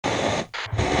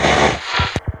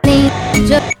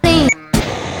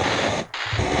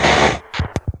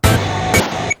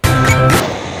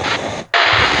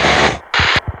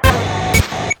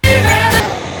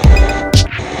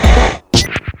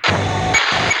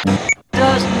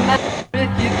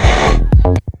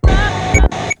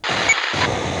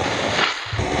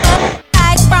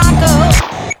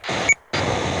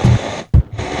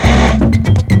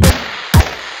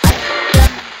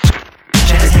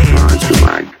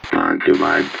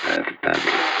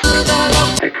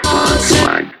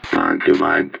Expand your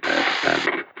mind,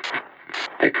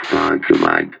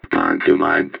 expand your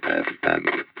mind,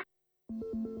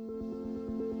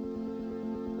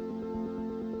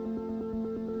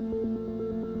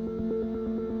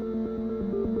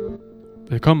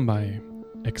 Willkommen bei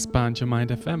Expand Your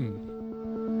Mind FM.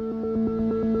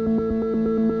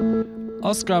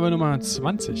 Ausgabe Nummer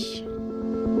 20.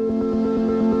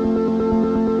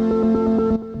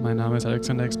 Mein Name ist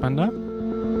Alexander Expander.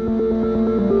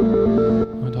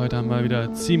 Und heute haben wir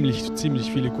wieder ziemlich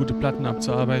viele gute Platten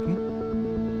abzuarbeiten.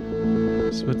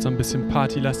 Es wird so ein bisschen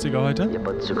partylastiger heute. Y a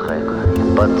pas de secret, quoi. Y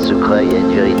a pas de secret, y a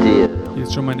une vérité. Hier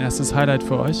ist schon mein erstes Highlight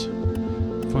für euch.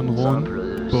 Von Ron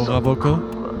Boravoko.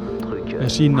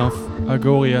 Erschienen auf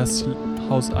Agorias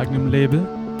hauseigenem Label.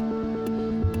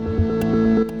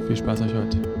 Viel Spaß euch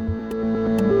heute.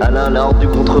 Alain, la horde du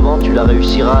contrevent, tu la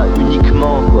réussiras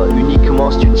uniquement, quoi.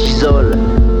 Uniquement si tu t'isoles.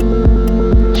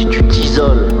 Si tu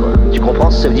t'isoles, quoi. Tu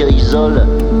comprends ce que ça veut dire isole?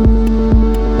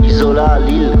 Isola,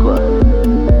 l'île, quoi.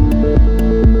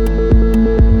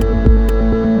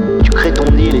 Tu crées ton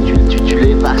île et tu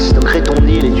l'évastes. Crée ton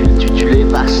île et tu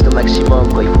l'évastes au maximum,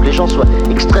 quoi. Il faut que les gens soient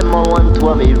extrêmement loin de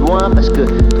toi, mais loin parce que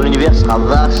ton univers sera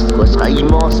vaste, quoi. Sera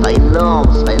immense, sera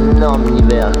énorme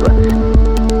univers, quoi.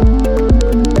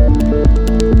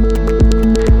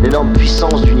 L'énorme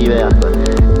puissance d'univers, quoi.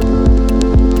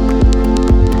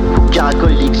 Faut que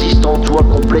Caracol il existe en toi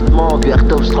complètement, que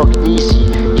Hertov Stroknis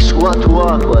il soit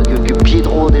toi, quoi, que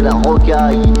Piedro de la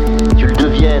Rocca tu le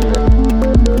deviennes.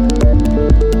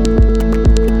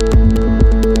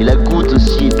 Et la goutte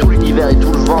aussi, et tout l'univers et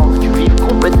tout le vent, que tu vives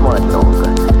complètement là-dedans, quoi.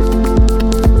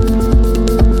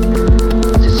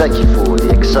 C'est ça qu'il faut, il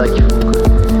n'y a que ça qu'il faut, quoi.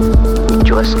 Et que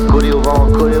tu restes collé au vent,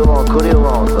 quoi.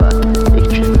 Et que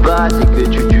tu te battes et que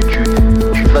tu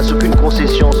fasses aucune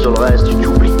concession sur le reste, tu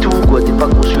oublies tout, quoi. T'es pas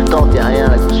consultant, t'es rien,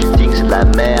 la consulting c'est de la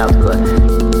merde, quoi.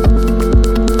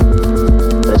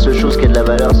 La seule chose qui a de la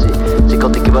valeur c'est quand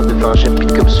t'es capable de faire un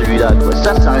chapitre comme celui-là, quoi.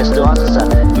 Ça restera, ça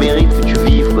mérite que tu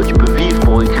vives, quoi. Tu peux vivre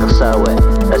pour écrire ça, ouais.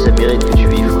 Là ça mérite que tu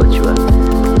vives, quoi, tu vois.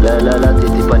 Là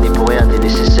t'es pas né pour rien, t'es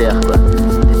nécessaire, quoi.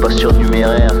 T'es pas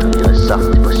surnuméraire, comme dirait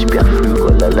Sartre, t'es pas superflu,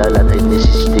 quoi. Là t'as une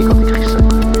nécessité quand t'écris ça,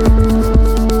 quoi.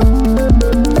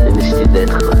 T'as une nécessité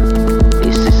d'être, quoi.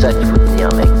 Et c'est ça qu'il faut tenir,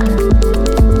 mec.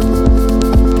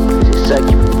 C'est ça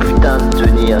qu'il faut putain de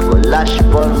tenir, quoi. Lâche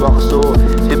pas le morceau,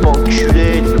 te fais pas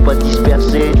enculer, te fais pas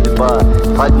disperser, te fais pas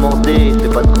fragmenter, te fais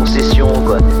pas de concession,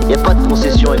 quoi. Y a pas de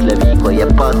concession avec la vie, quoi. Y a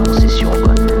pas de concession,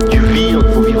 quoi. Tu vis, donc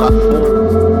faut vivre à fond.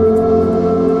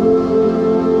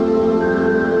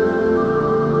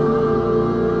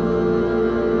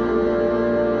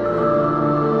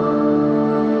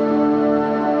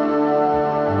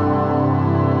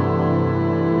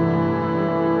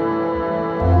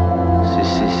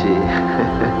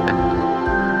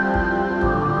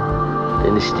 La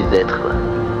nécessité d'être, quoi.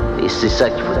 Et c'est ça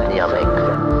qu'il faut tenir, mec.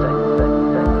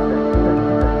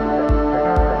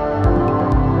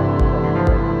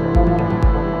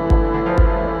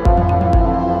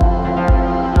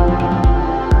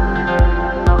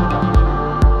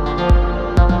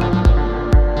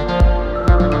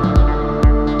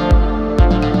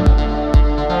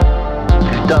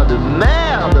 Putain de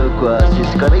merde, quoi.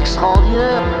 C'est quand même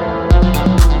extraordinaire.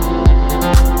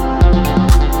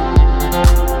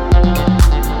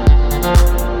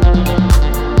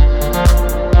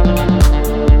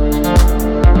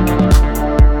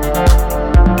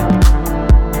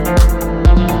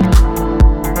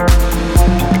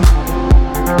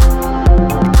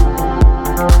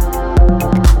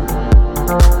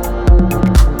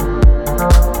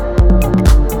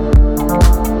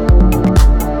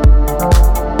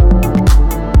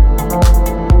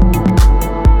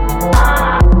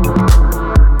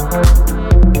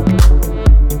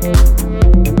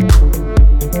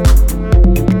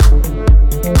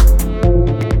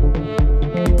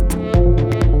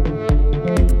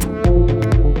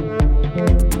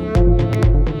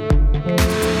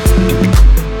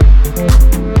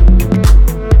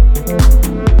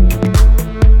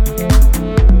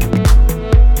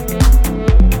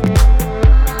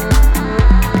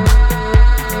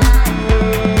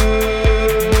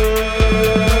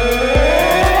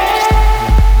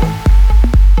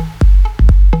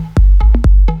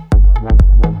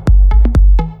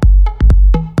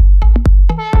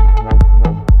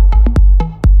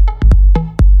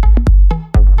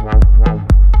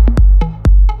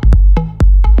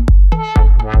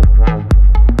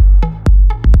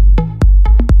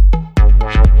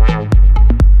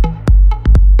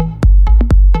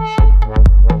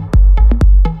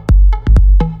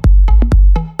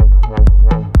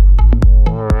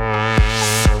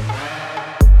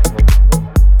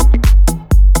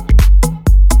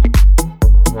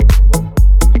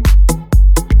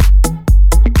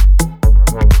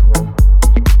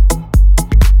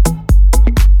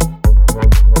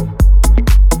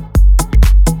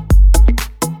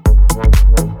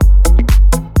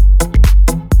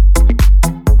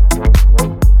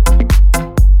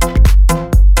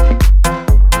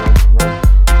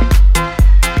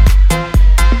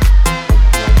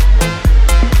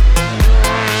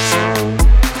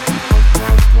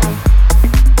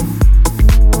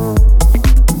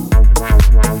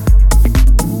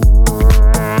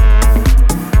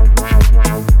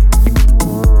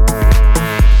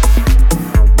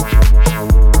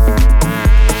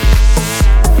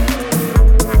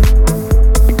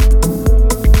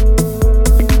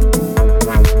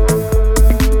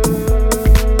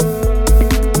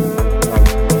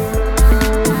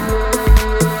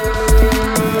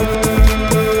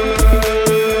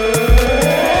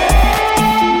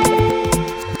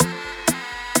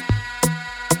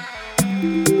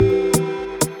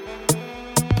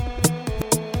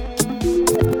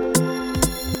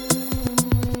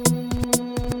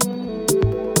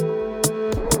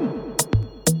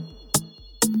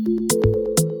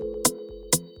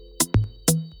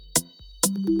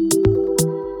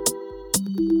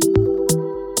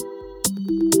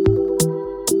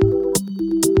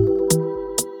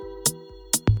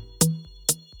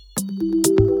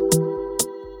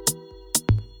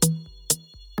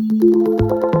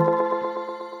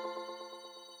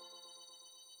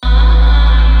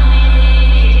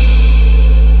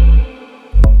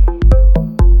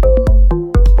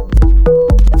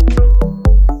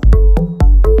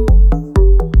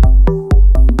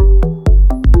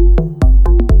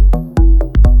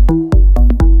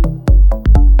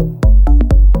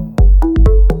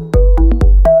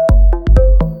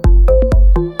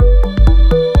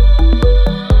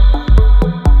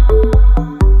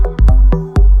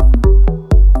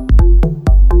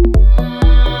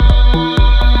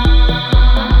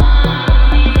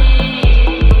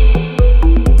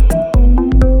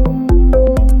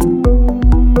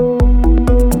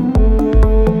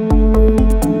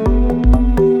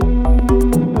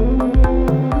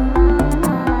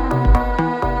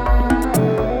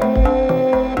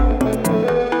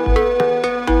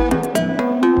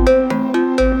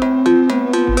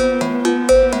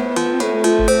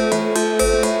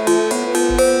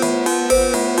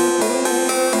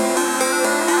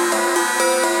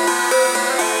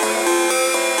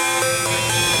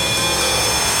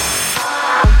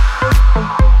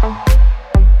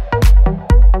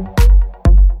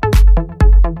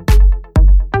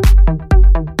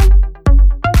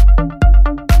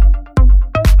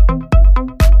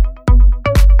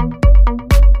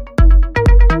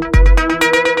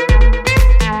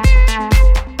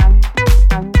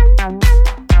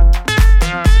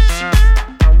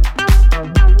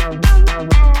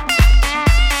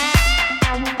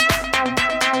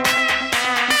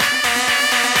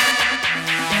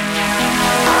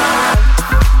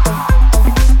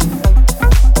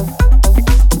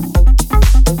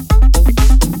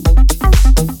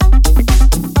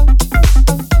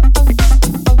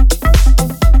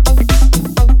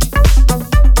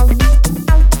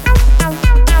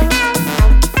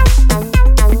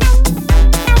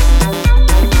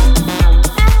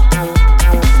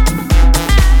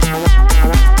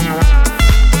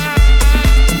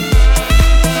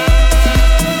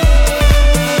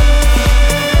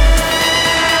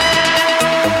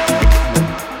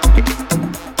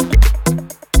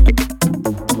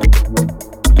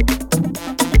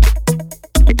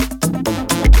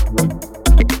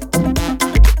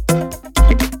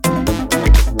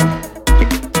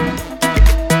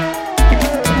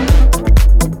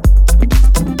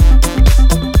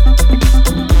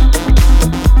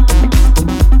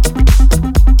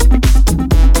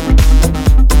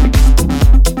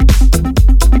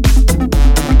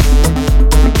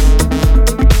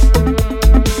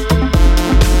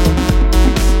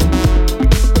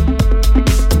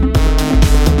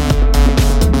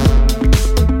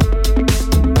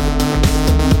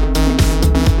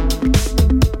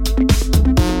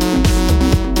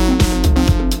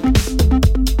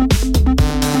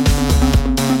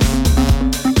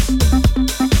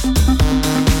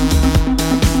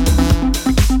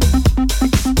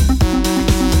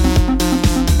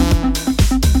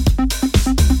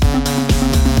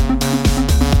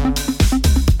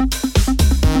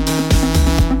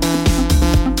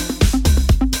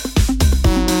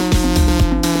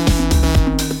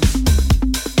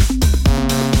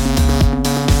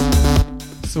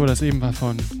 das eben war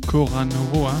von Koran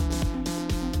Roa,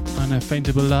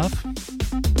 Unfaintable Love.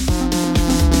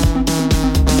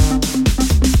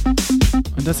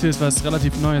 Und das hier ist was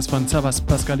relativ Neues von Savas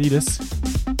Pascalidis.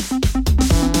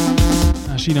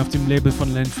 Erschien auf dem Label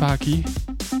von Len Faki.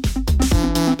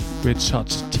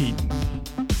 Richard Teen.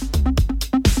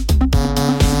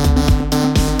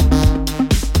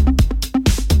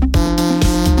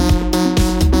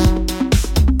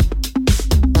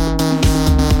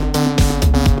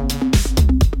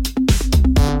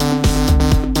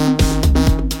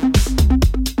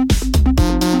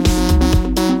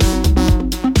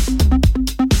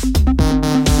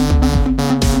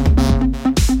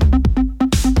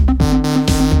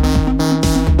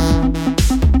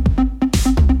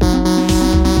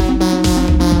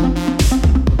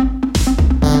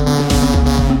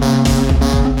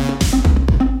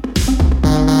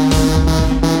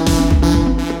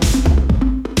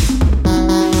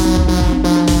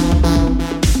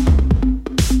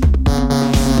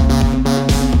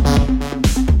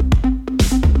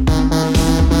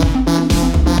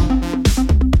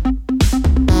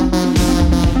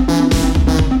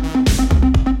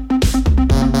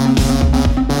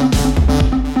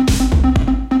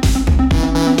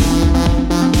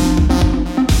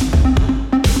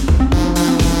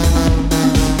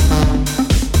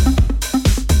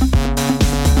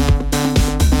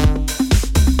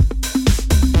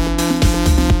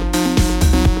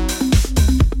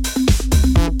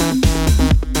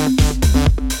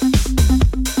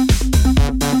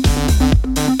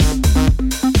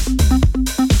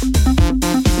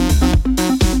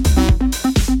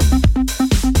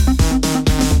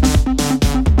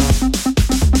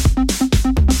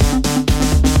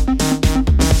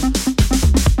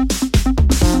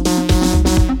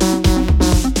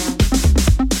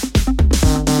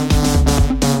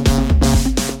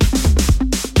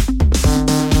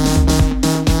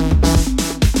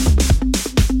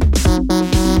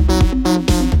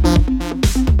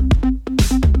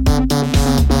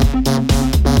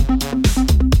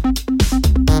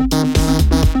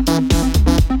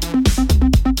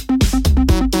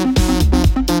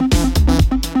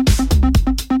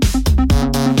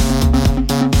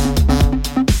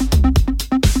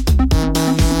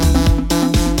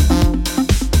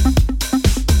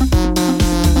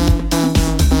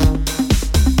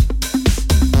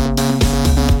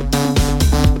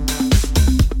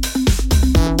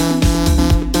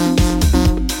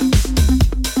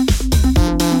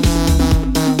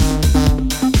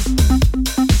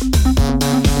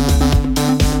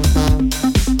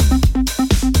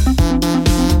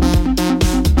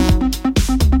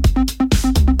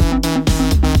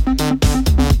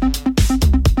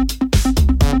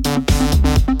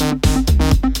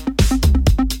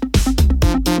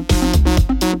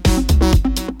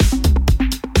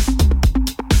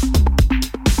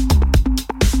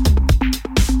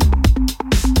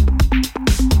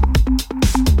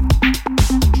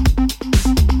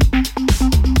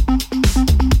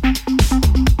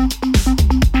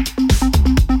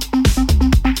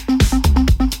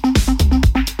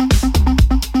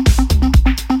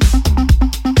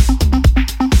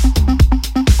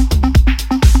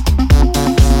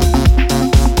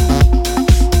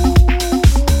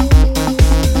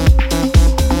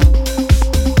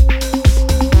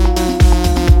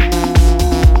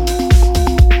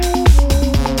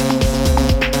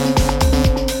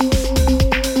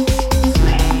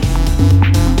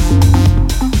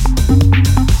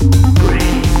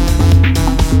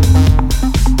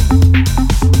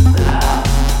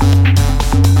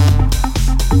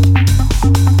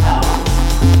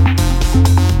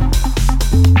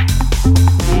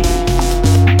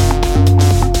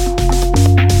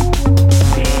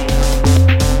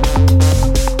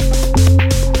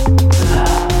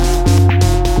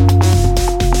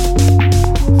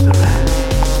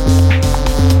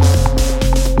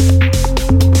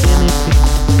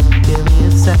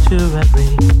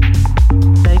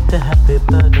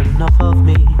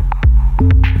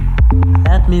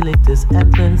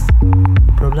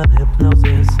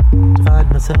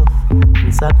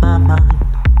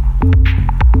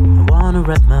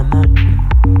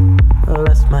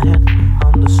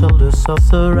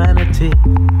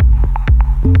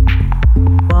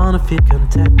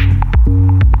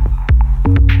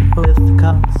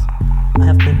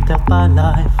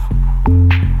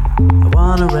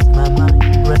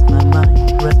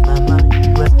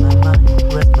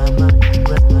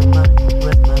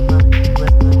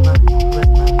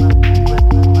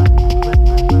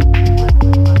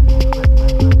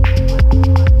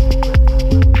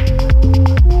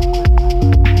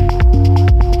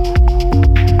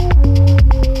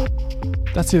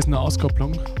 hier ist eine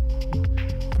Auskopplung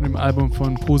von dem Album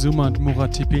von Prosuma und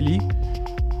Muratipeli,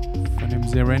 von dem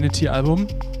Serenity-Album.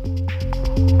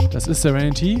 Das ist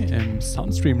Serenity im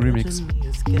Soundstream Remix. To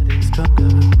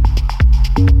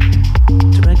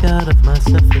break out of my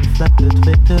self-inflicted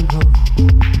victimhood,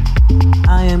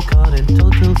 I am caught in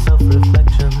total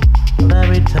self-reflection of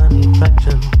every tiny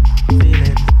fraction.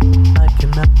 Feeling I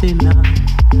cannot deny.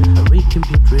 A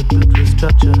recompute, reboot,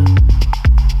 restructure.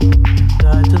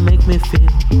 Try to make me feel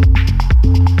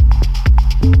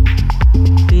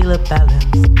a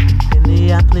balance in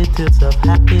the amplitudes of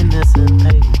happiness and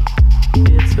pain.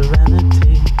 Feel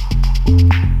serenity.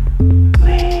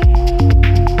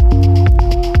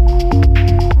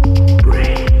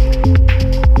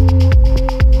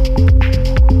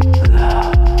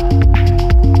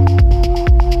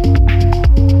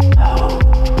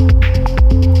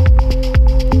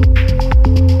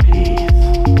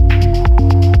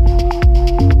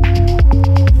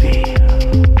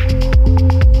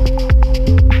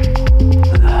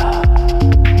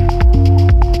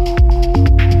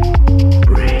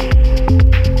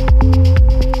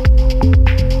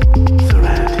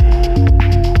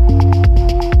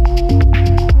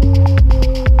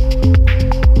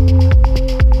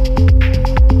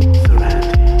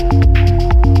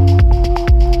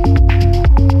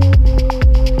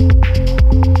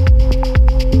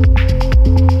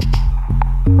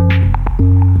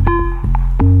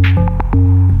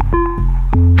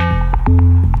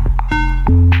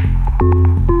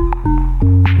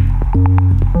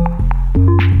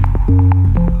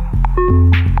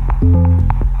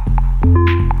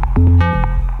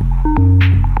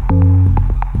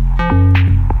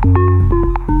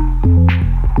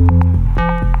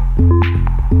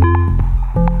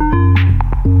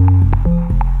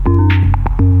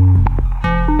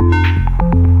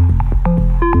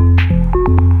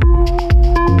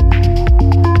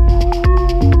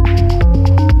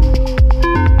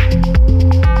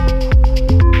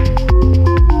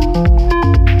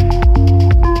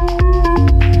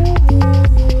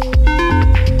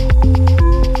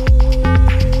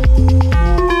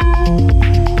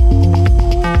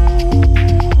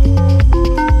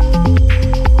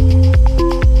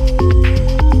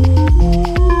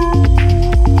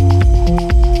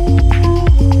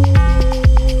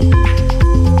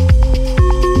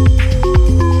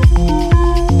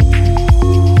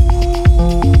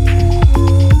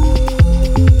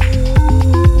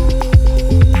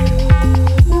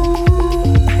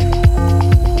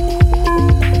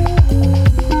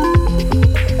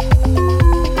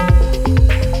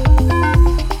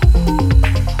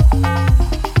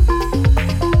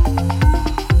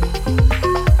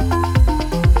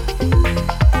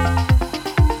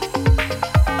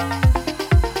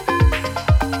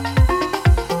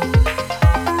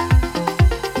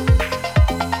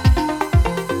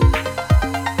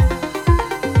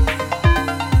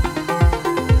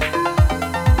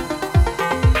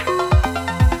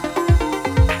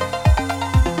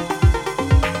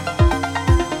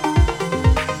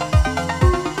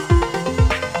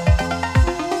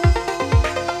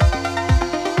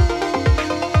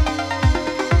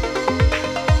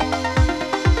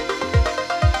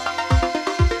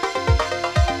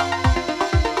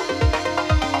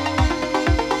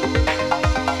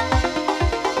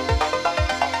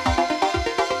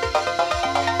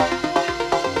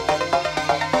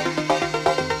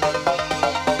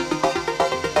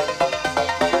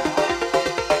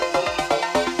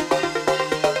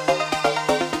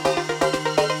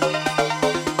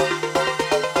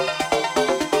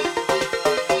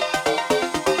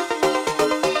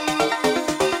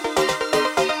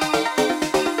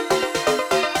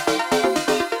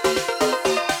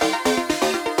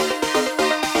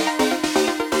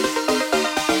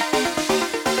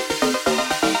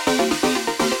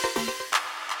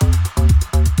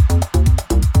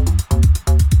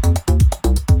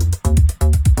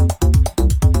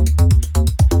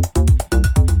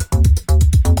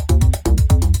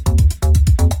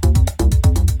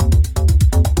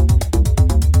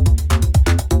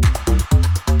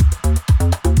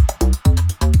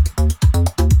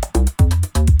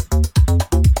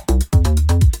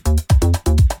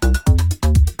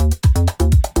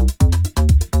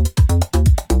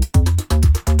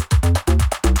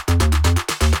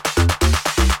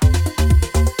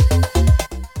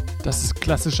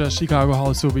 Klassischer Chicago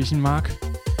House, so wie ich ihn mag.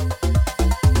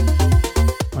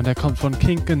 Und der kommt von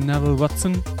King und Neville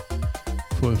Watson,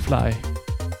 Full Fly.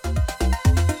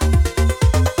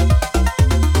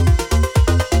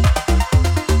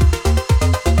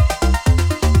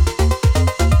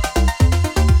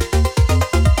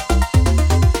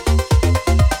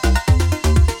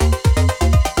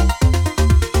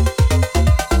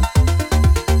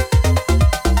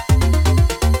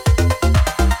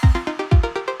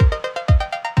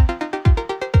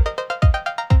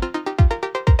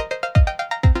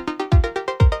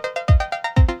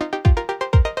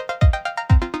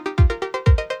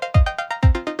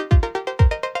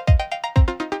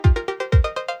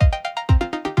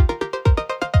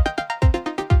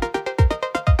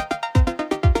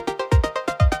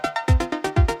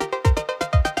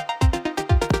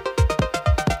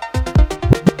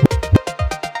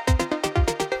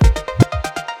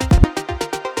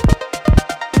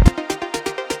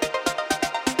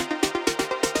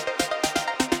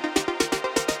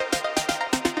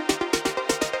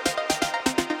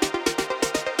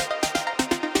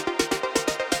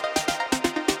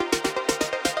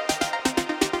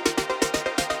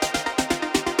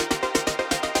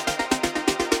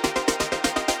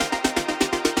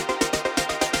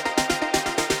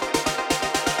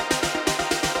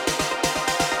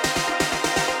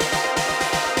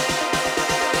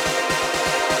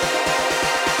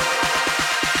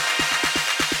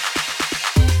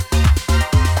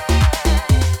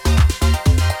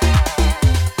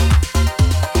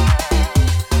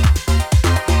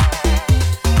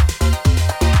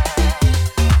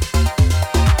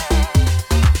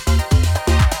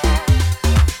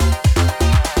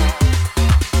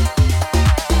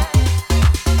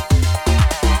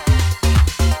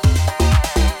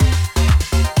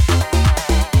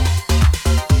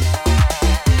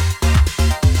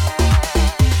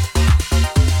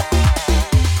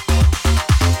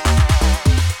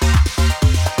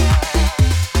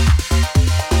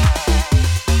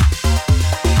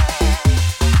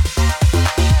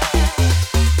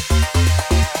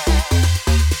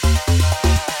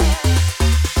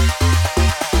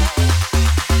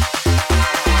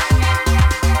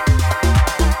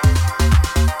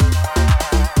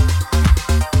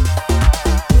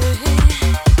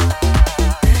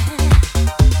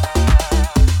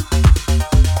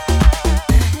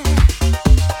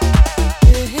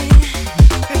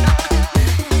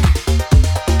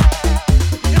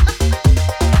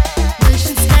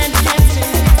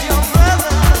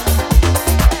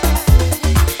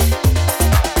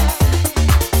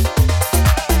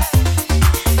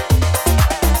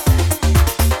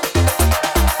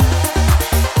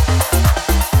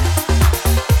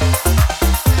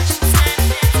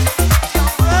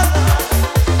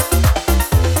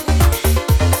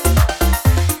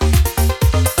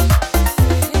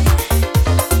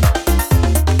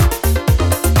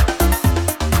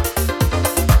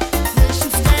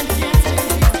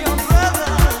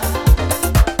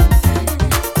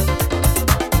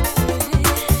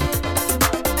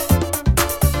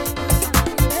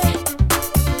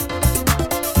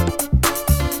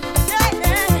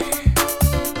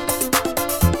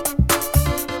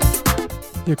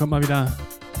 kommt mal wieder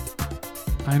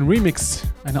ein Remix,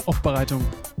 eine Aufbereitung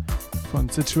von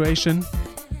Situation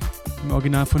im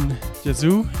Original von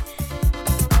Yazoo.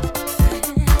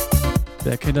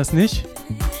 Wer kennt das nicht?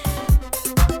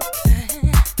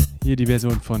 Hier die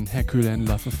Version von Hercule and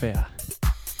Love Affair.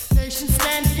 Nation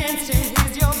stand against him,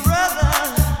 he's your brother.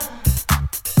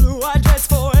 Blue-eyed dress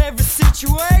for every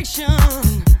situation.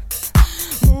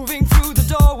 Moving through the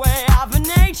doorway of a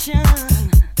nation.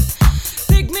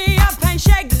 Pick me up and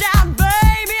shake the down,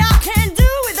 baby, I can't do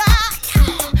without.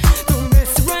 Don't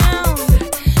mess around,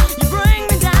 you bring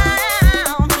me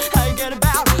down. I get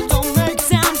about, don't make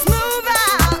sounds, move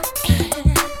out.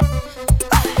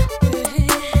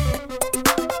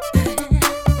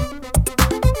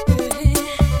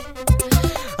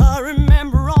 I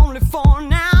remember only for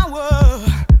an hour.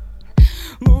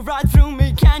 Move right through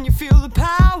me, can you feel the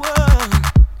power?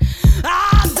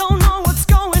 I don't know what's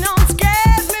going on,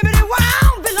 scares me, but it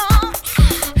won't be long.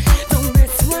 Don't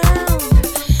mess around,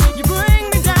 you bring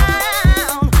me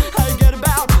down. I get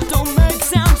about, don't make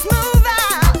sounds, move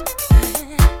out.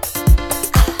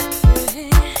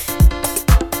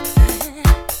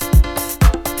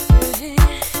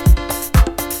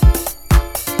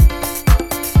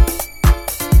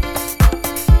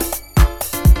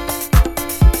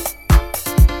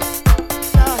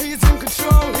 Now he's in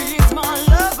control, he is my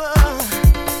lover.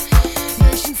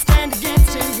 Nation stand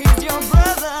against him, he's your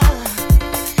brother.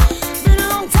 Been a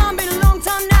long time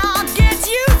now, I'll get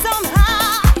you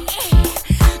somehow.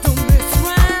 Don't mess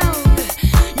around,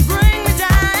 you bring me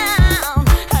down.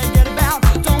 I get about,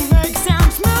 don't make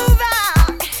sounds, move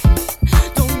out.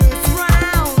 Don't mess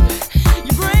around,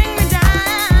 you bring me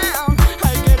down. I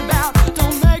get about,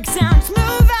 don't make sounds,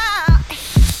 move out.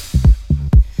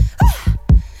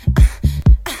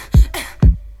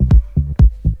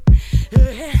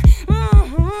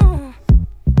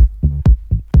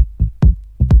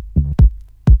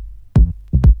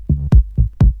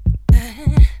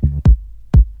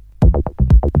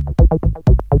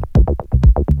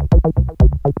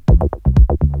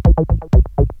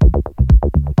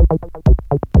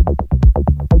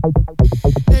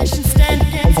 Nation stand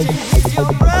against him, he's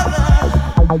your brother.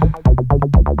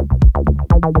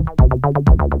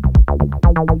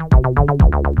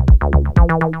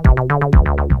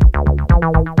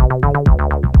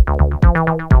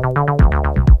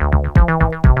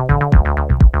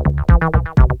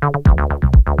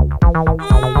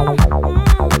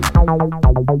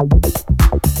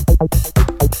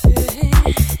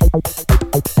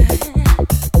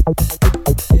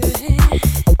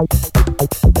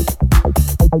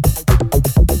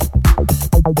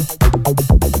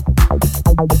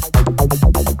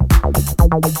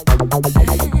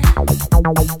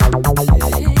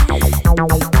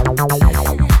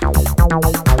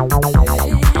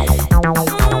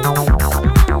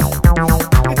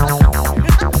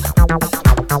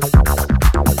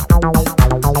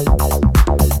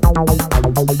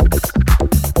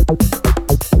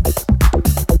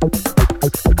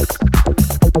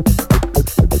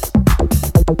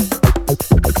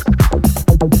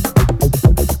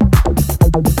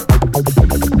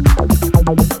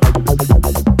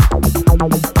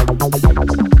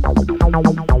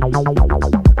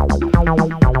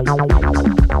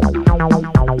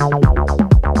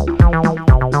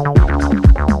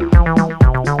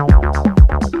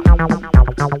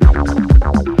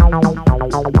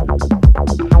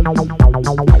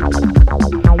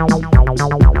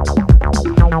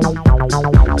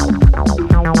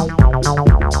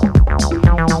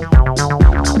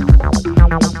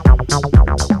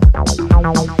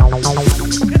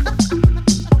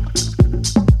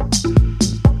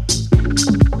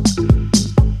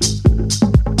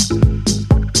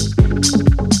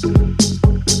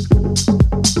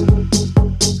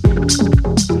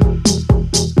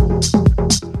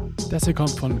 Das hier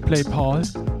kommt von Play Paul,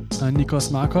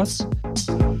 Nikos Markos.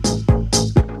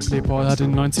 Play Paul hat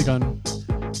in den 90ern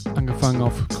angefangen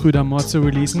auf Krüdermord zu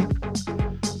releasen.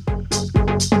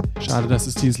 Schade, dass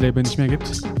es dieses Label nicht mehr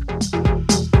gibt.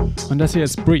 Und das hier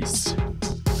ist Breeze.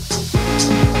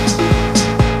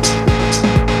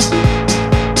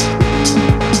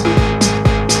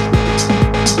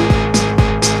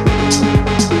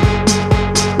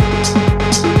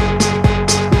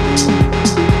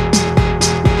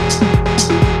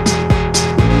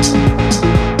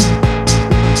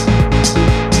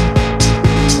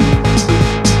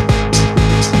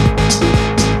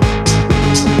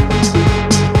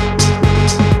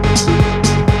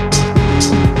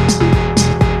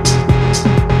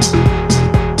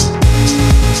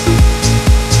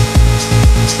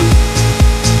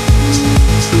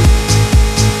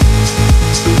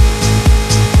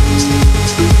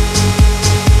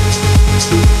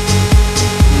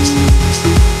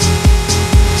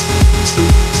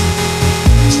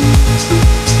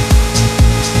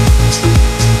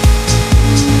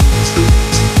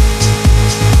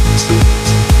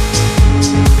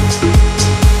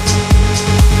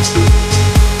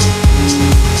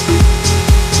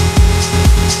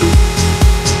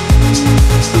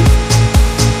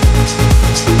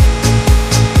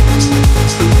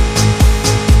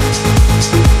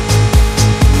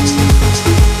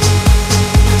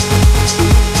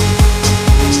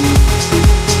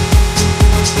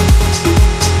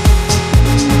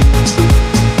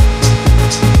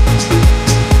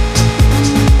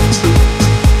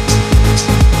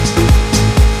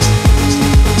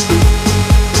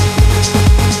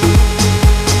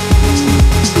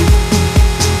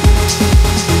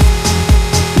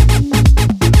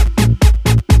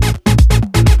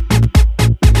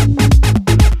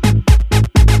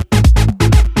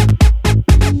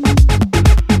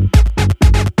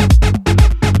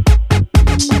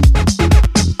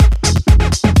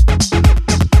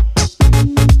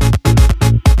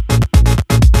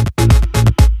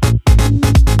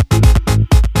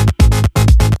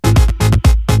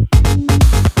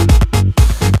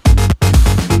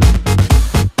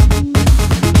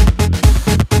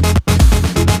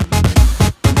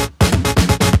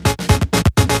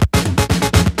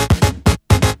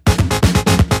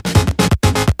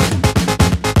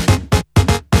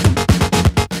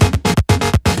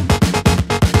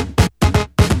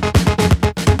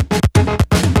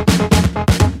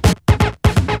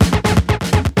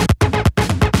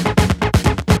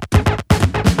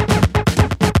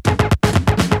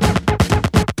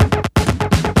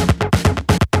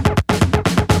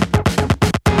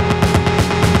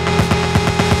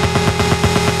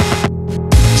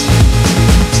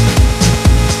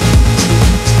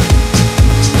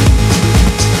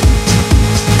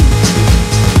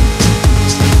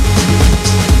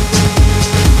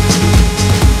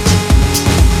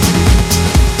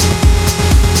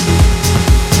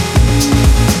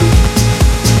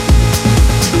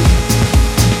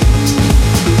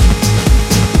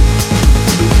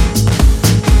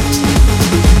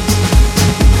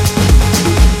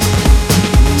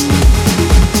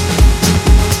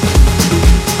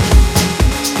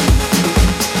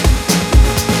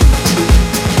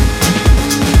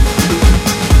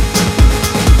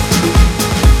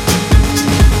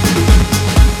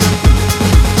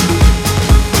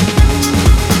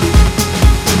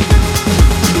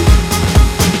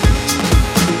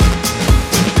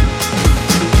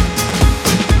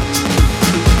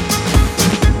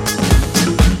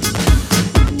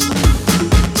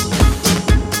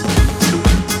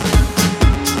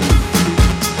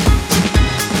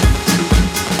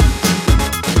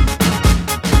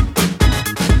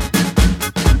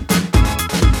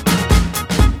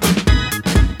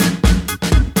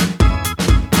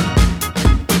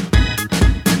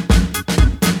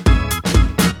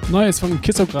 Neues von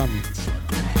Kissogramm.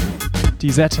 Die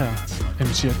Zeta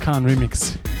im Shir Khan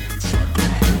Remix.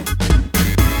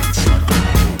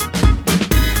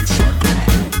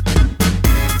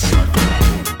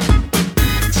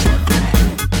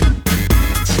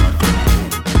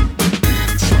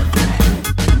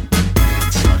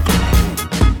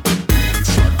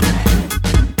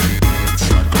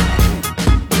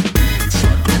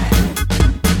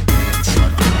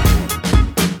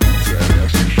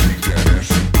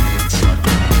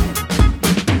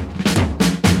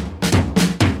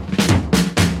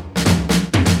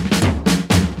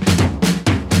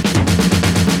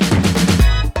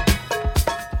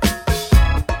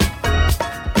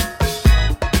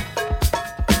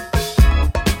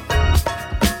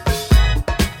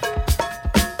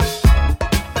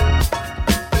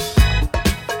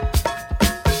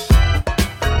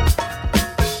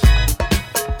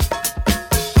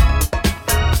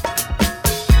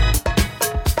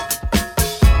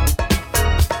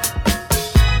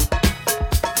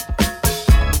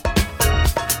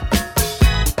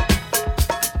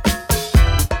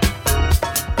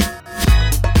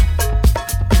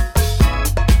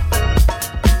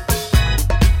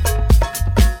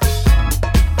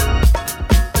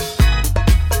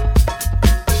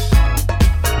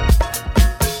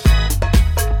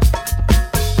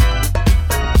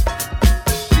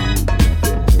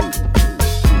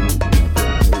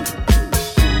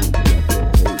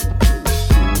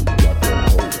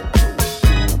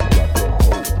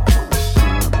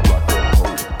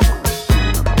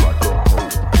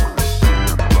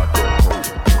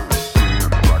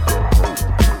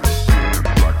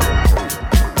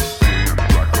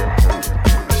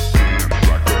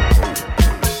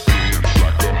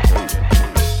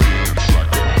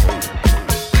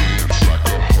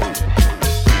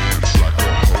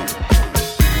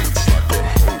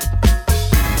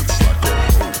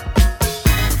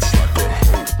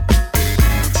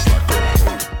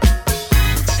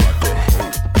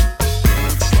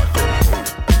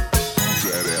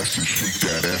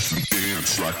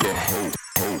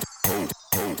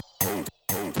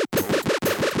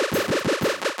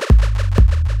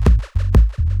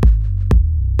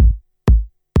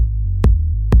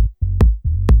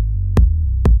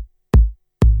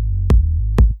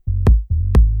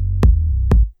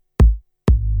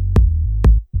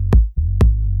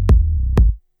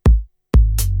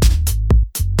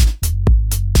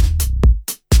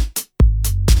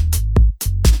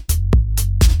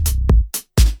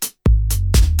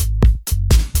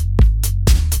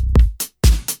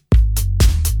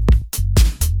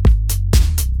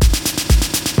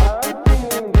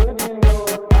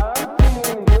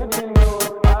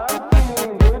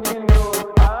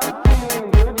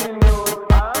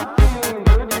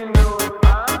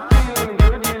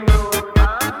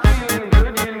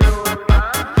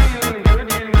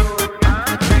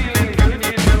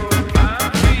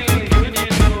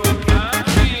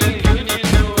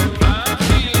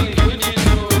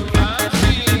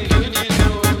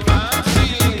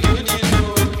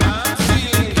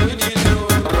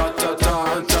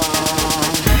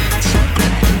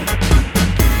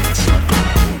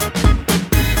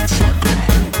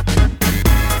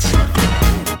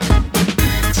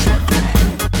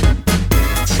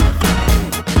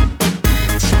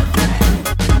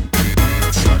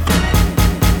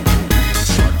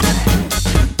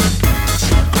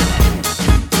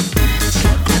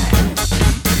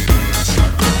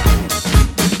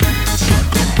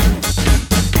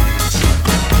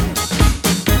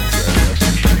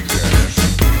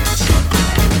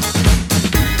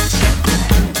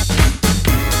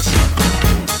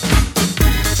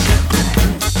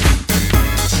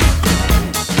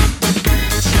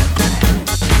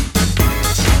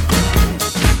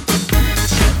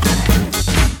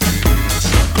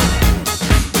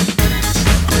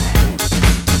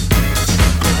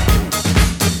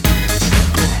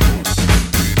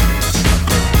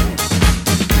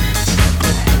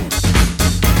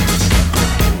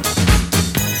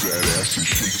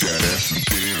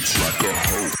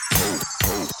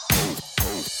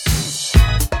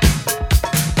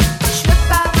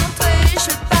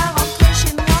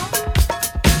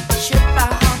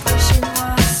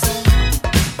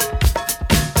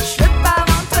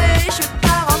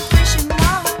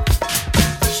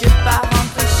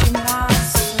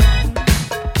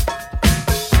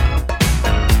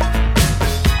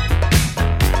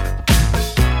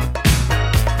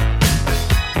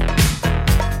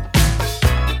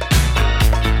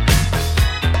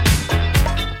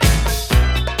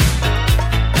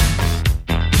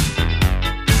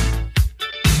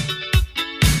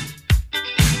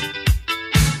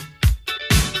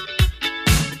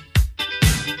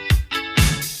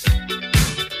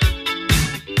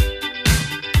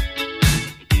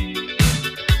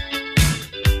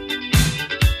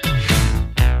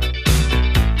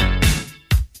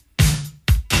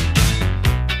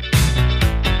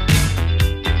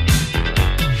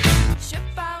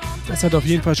 Platz hat auf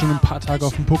jeden Fall schon ein paar Tage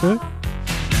auf dem Puckel.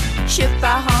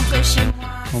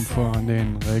 Kommt von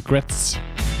den Regrets.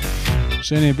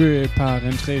 Je ne peux pas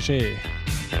rentrer chez.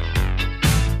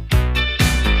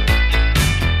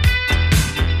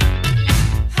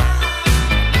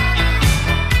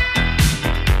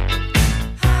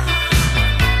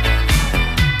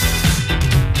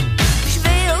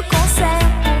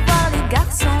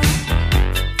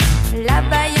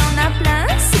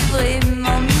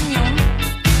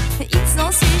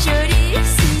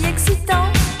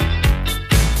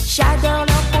 J'adore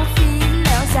leur profil,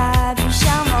 leurs habits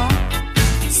charmants.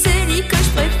 Celui que je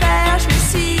préfère, je le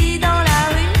suis dans la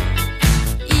rue.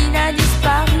 Il a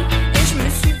disparu et je me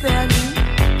suis perdue.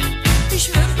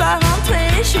 Je veux pas rentrer,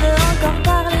 je veux encore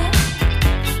parler.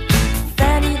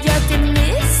 Faire l'idiote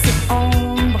aimée, c'est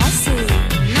embrasser.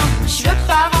 Non, je veux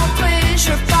pas rentrer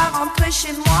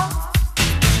chez moi.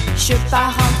 Je veux pas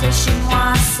rentrer chez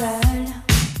moi seule.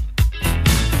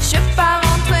 Je veux pas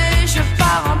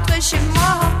rentrer chez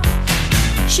moi.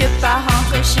 Je veux pas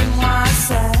rentrer chez moi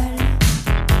seule.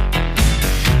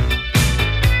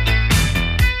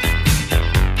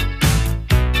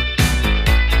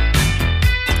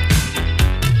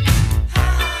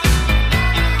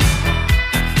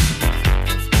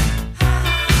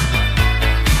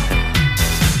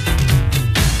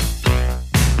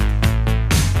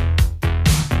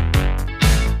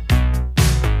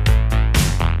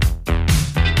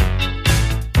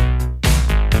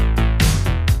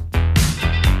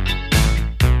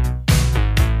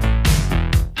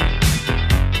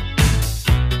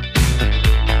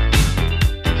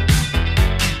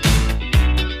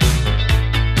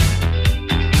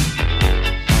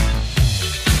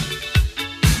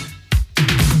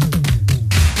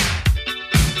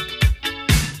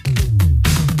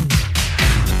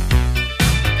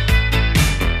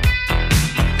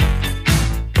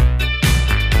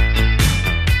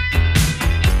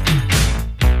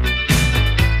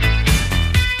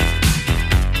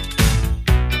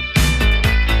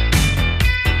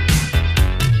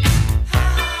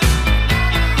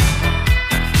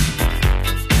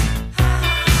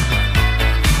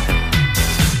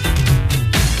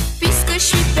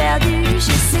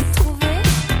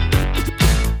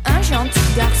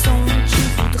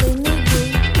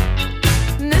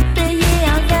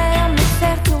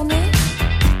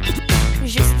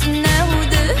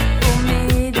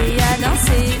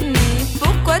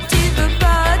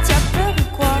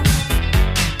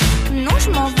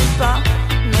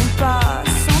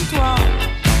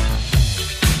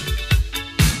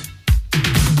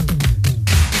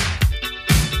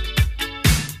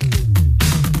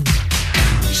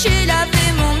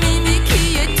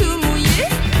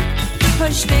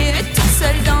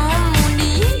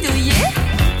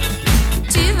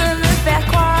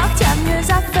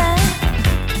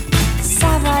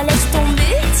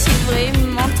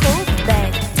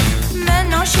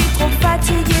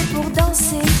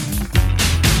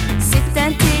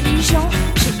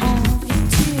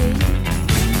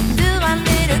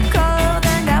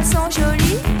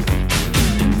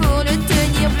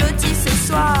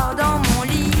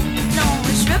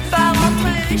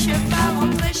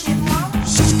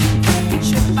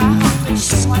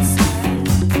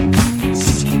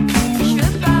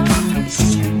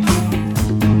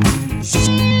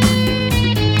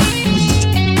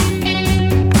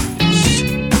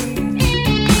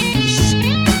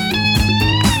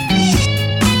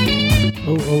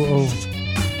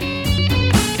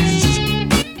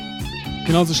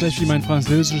 Genauso schlecht wie mein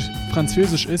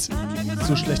Französisch ist,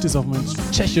 so schlecht ist auch mein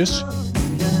Tschechisch.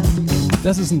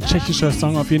 Das ist ein tschechischer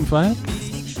Song auf jeden Fall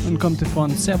und kommt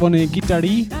von Servone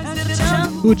Gitari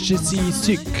Uchisi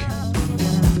Syk.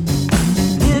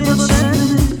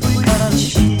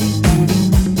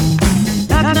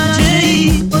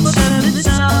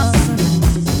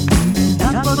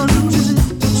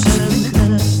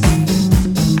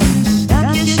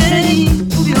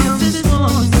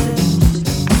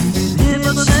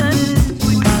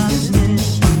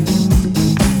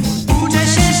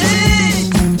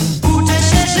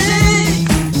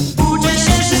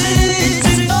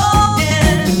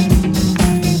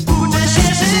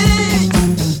 Chercher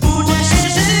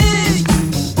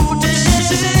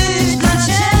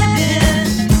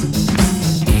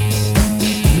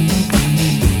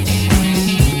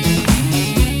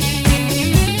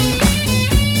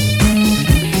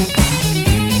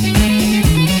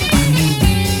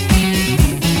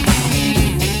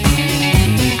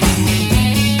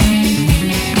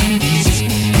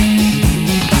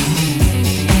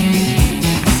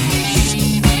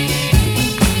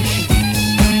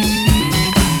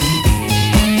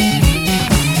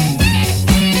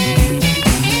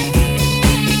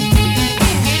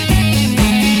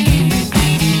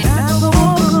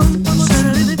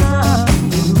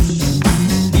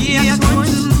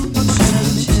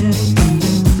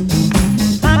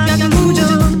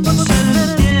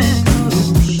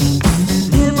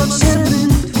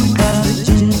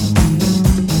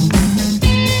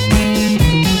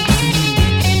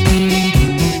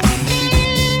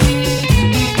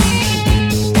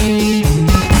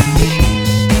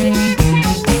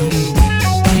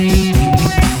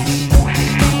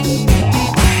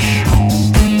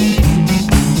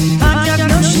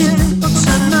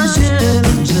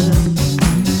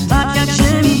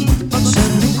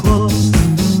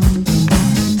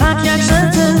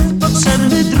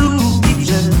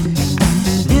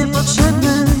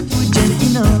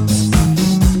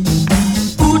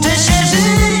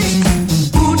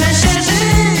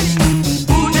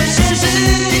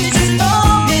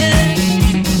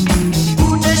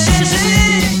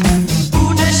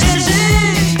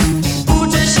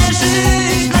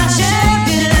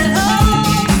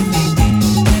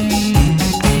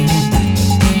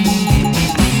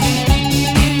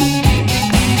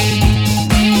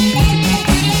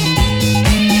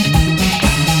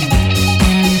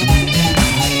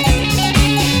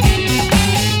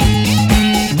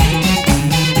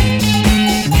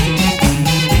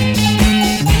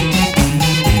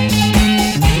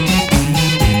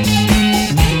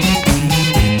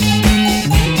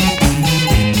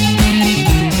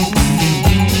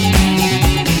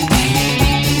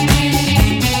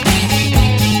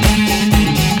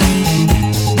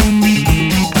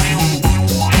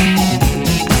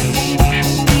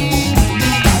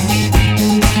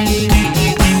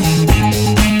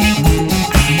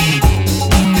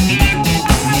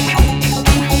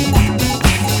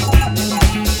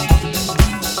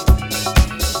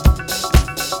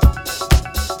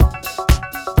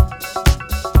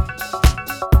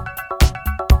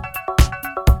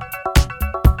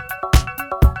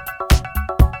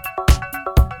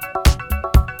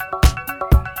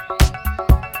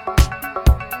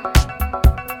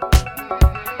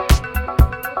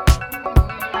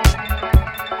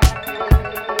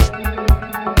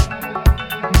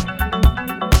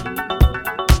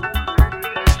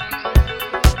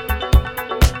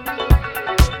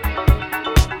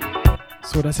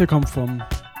So, das hier kommt von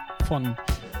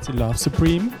The Love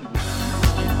Supreme.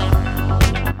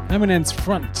 Eminence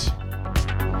Front.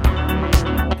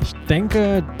 Ich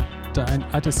denke, da ein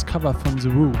altes Cover von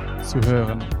The Who zu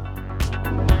hören.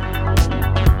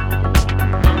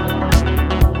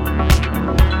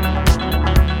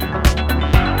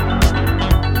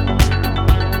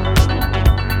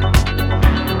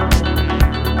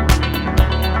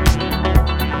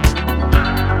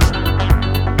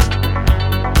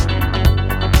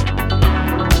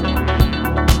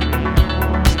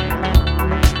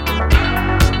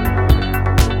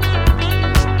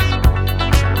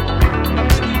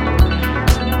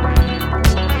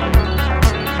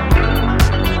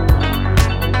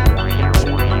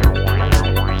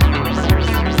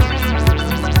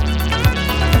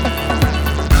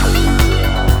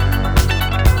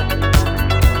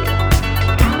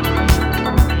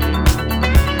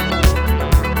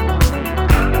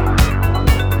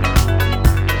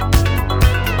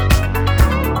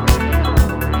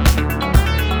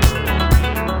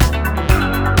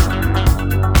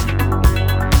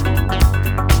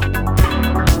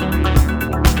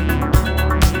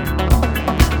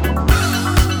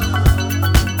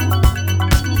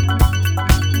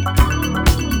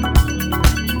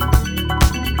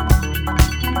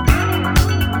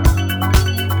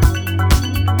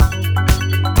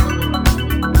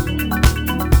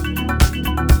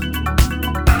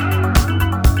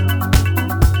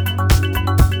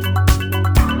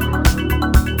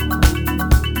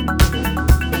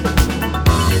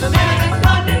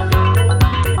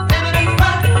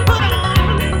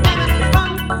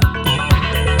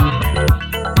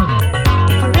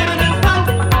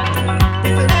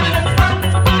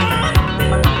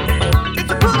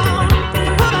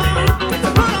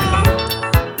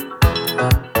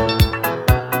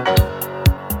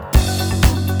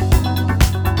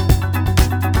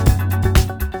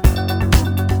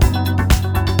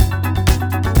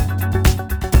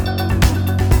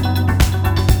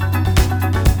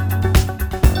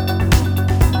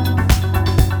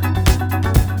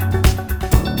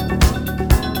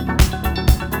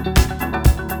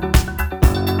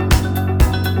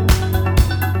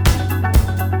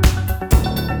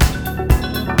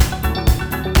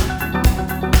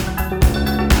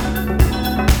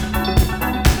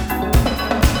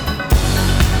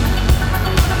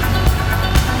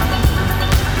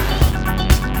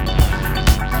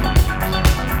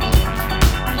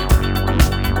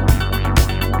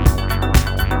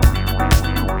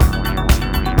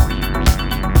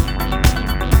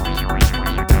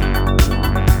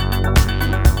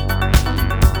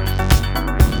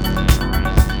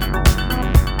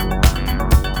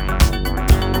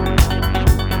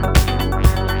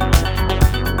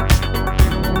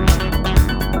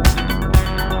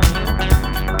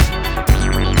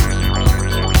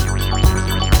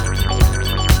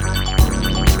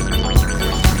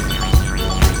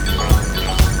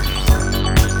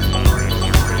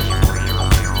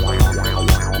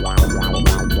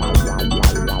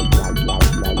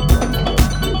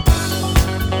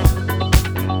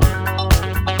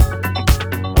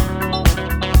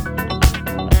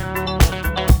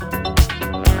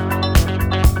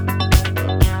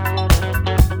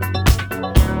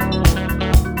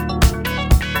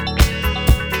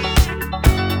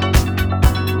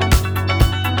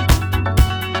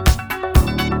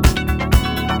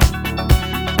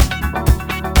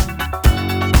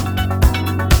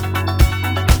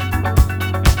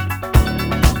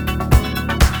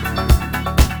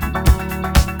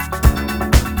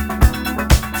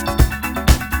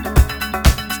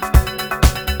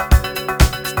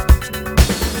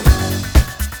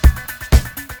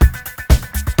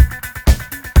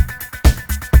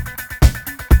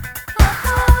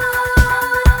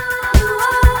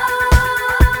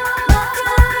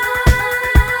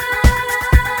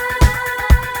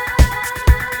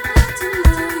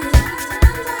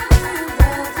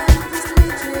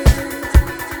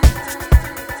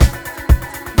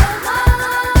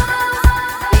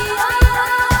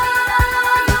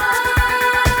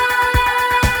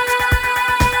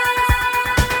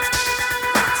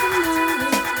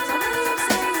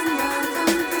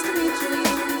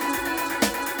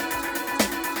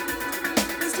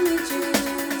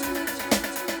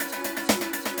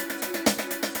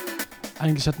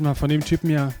 Eigentlich hatten wir von dem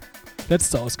Typen ja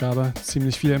letzte Ausgabe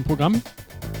ziemlich viel im Programm.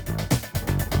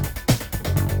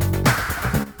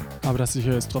 Aber das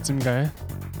hier ist trotzdem geil.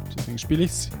 Deswegen spiele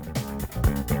ich's.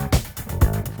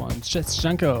 Von Jess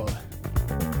Jungle.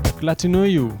 Glad to Know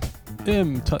You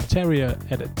im Todd Terrier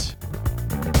Edit.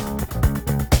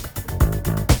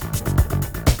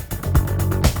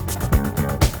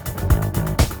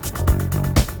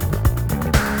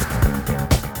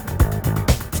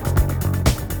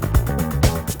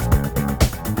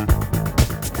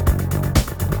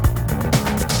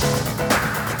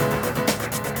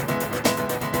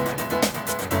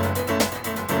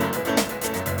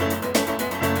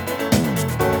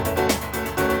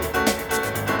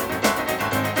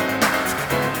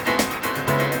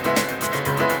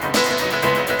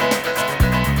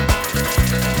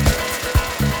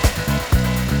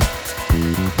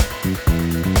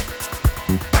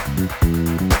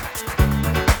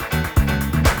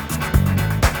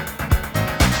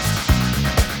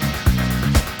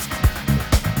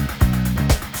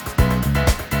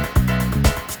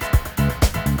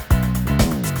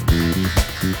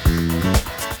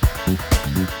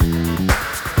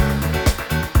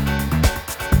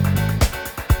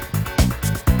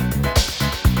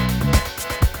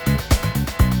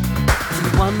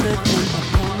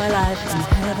 100 upon my life, you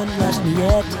haven't lost me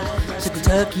yet. Set the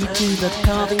turkey to the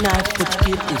carving knife, what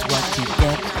you give is what you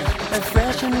get. A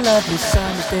fresh and lovely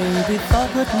summer day we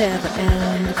thought would never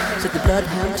end. Set the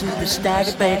bloodhound to the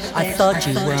staggered bay, I thought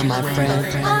you were my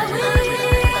friend.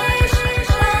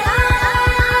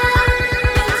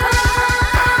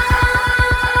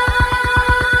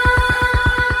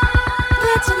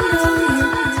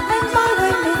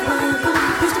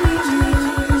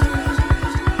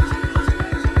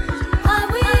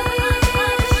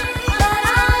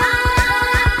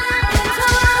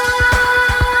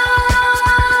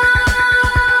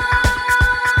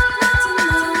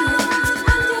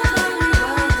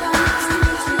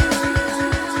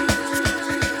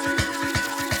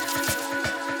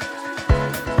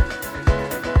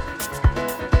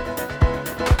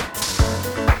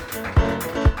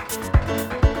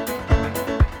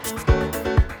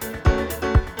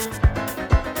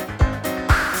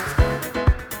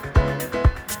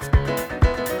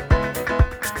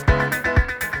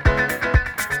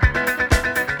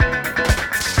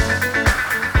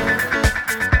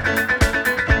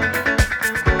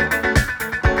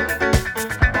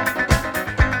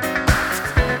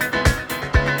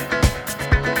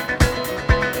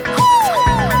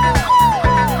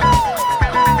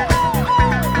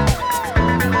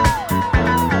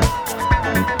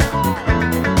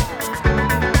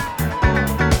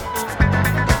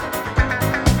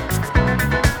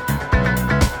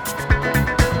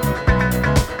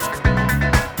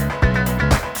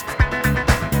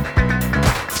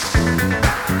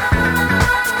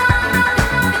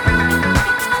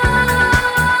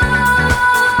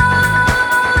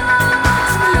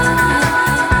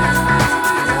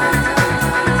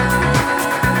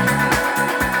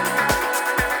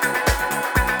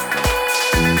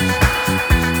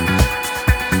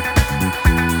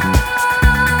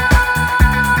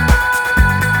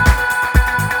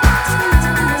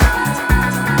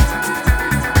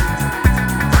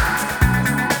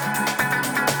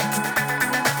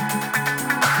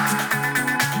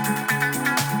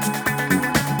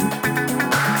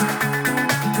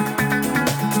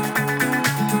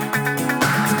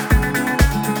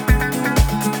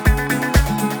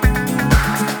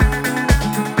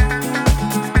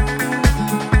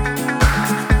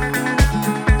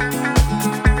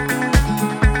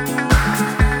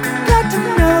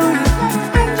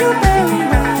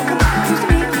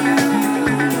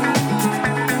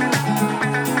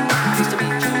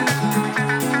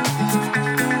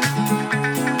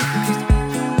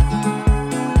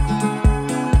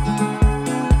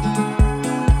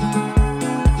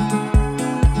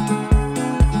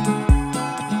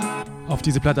 Auf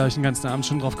diese Platte habe ich den ganzen Abend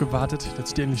schon drauf gewartet, dass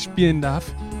ich die endlich spielen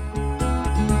darf.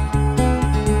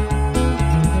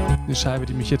 Eine Scheibe,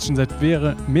 die mich jetzt schon seit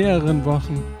mehreren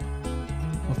Wochen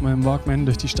auf meinem Walkman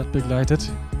durch die Stadt begleitet.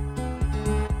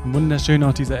 Wunderschön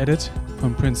auch dieser Edit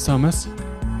von Prince Thomas.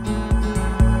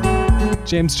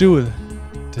 James Jewel,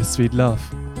 The Sweet Love.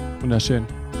 Wunderschön.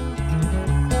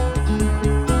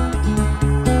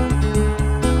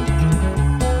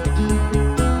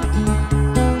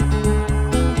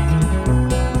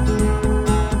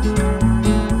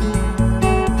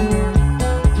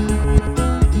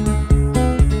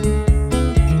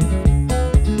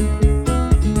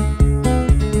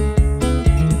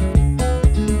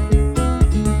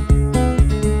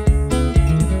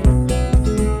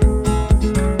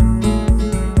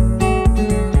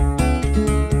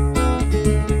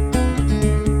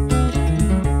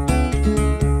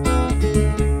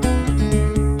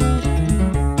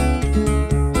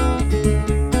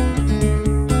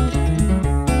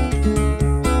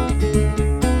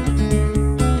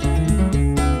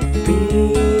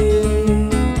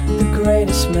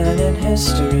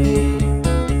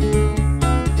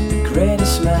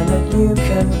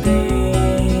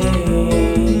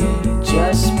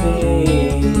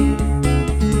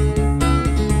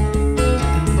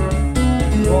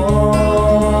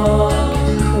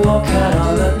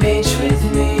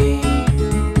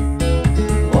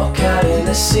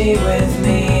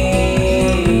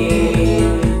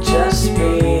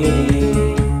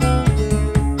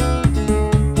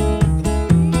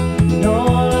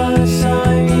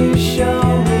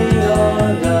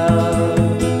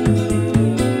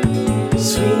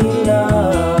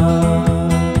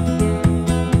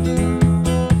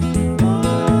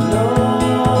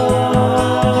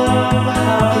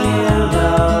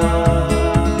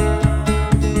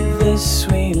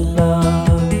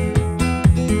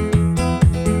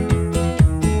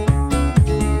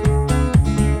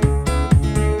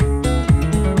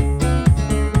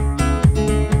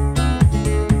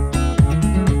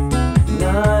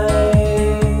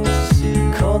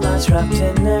 was wrapped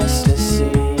in ecstasy.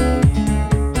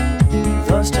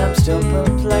 Those times still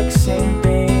perplexing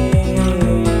me.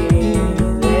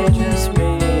 They just be.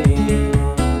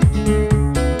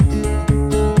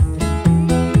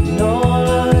 And all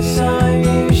the time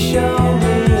you show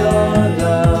me your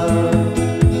love,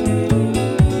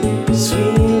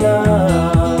 sweet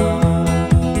love.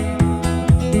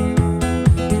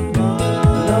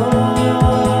 Know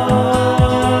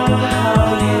how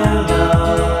you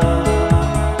love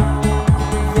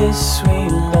this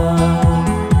sweet love.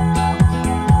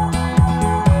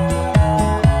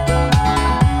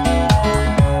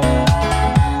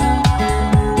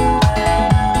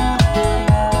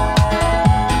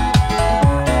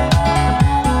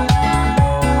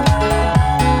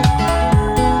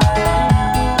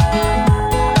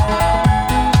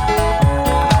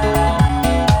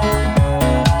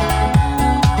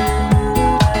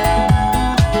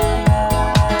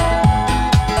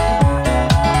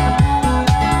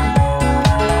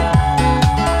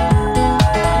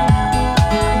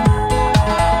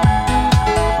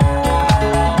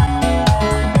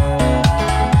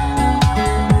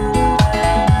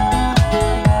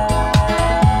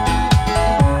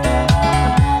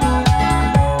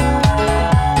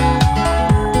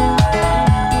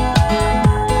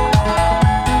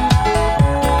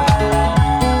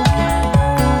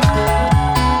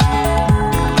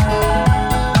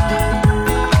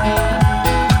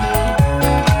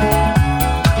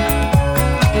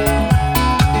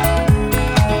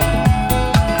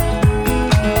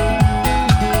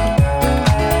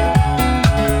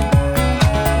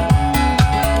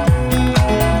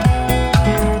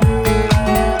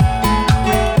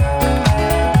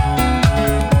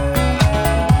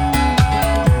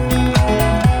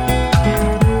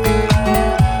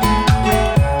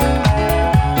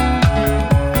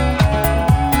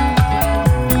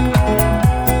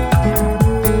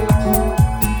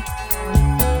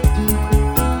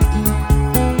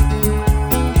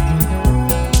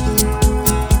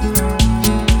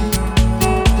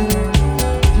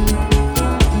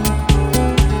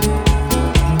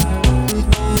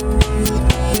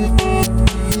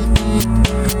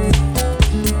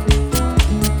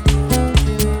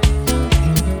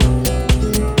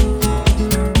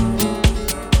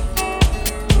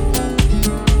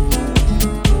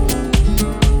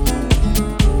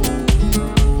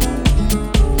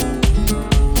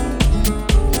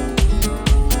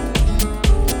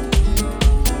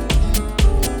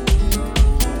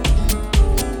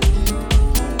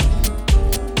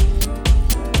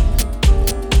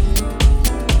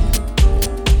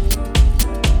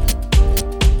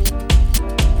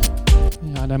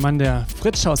 Der Mann, der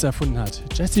Fritzschaus erfunden hat,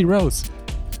 Jesse Rose,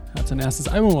 hat sein erstes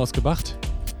Album rausgebracht,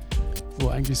 wo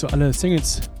er eigentlich so alle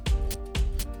Singles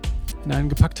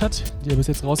hineingepackt hat, die er bis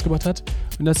jetzt rausgebracht hat.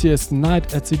 Und das hier ist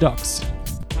Night at the Docks.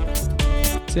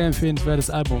 Sehr empfehlenswertes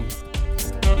Album.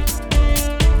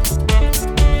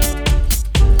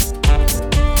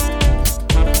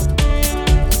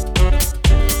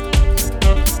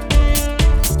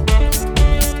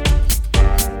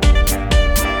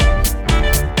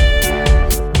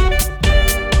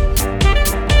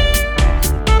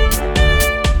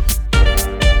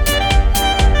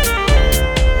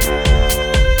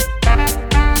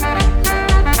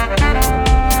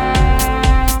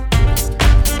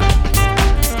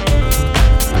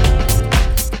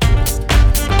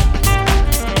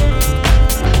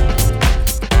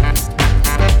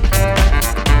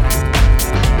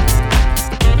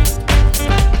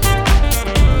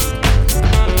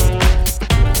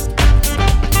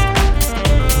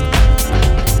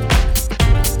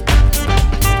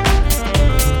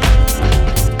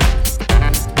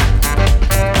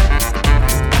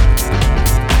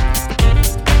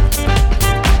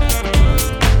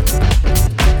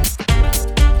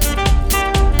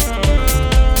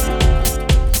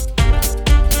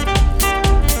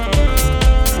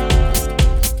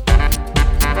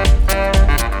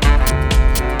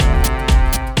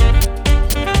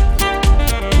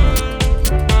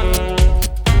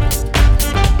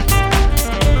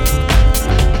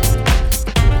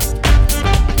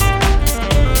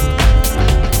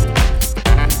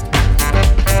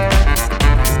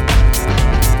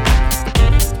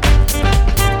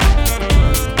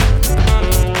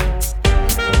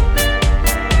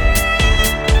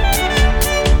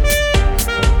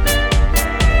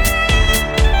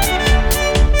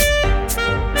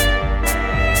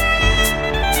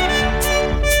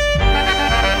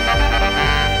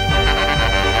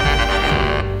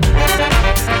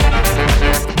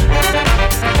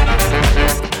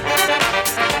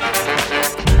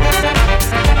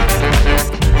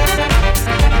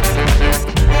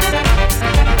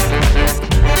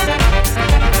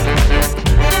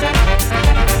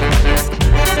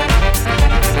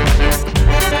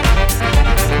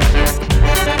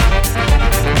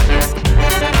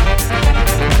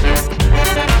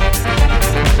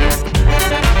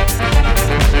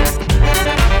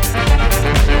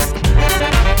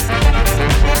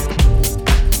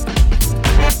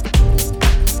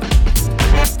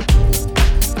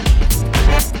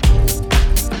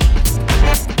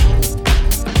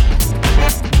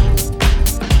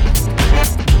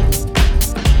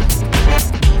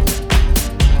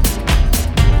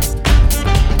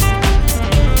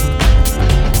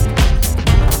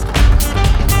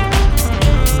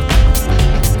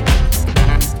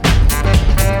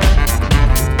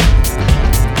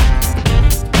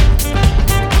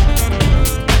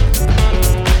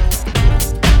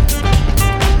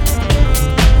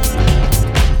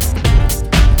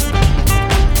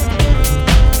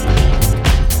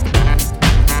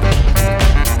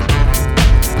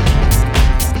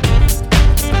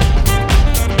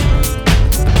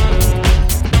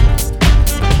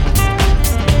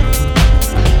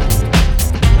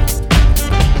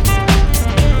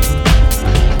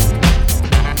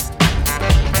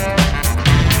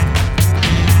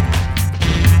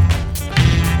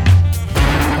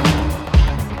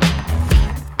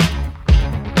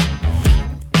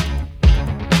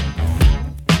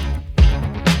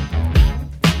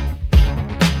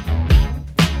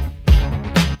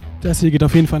 Das hier geht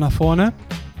auf jeden Fall nach vorne.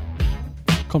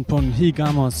 Kommt von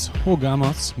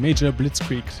Hogamos, Major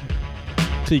Blitzkrieg,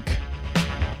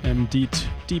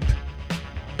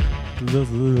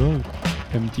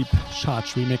 Deep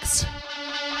Charge Remix.